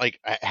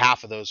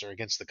half of those are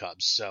against the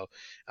Cubs. So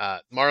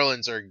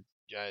Marlins are,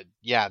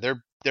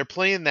 they're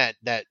playing that.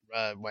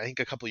 I think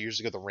a couple of years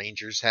ago the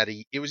Rangers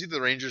it was either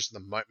the Rangers or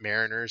the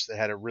Mariners that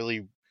had a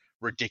really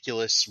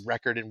ridiculous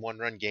record in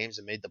one-run games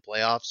and made the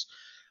playoffs.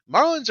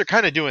 Marlins are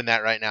kind of doing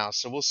that right now,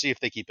 so we'll see if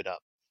they keep it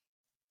up.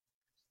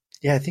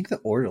 Yeah, I think the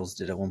Orioles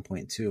did at one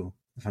point too,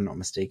 if I'm not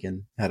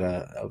mistaken. Had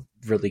a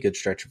really good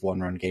stretch of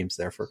one-run games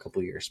there for a couple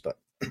of years. But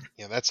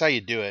yeah, that's how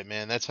you do it,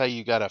 man. That's how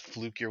you got to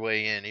fluke your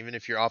way in, even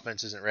if your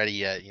offense isn't ready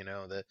yet.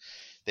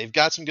 They've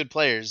got some good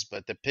players,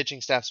 but the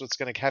pitching staff's what's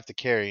going to have to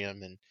carry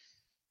them, and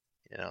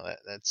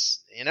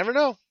that's you never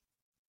know.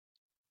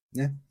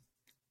 Yeah,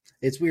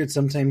 it's weird.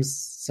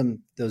 Sometimes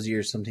those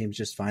years, some teams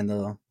just find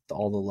all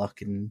the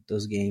luck in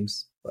those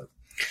games. But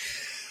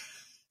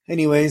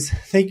anyways,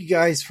 thank you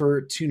guys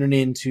for tuning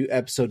in to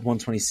episode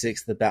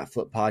 126 of the Bat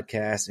Flip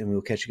Podcast, and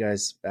we'll catch you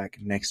guys back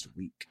next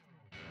week.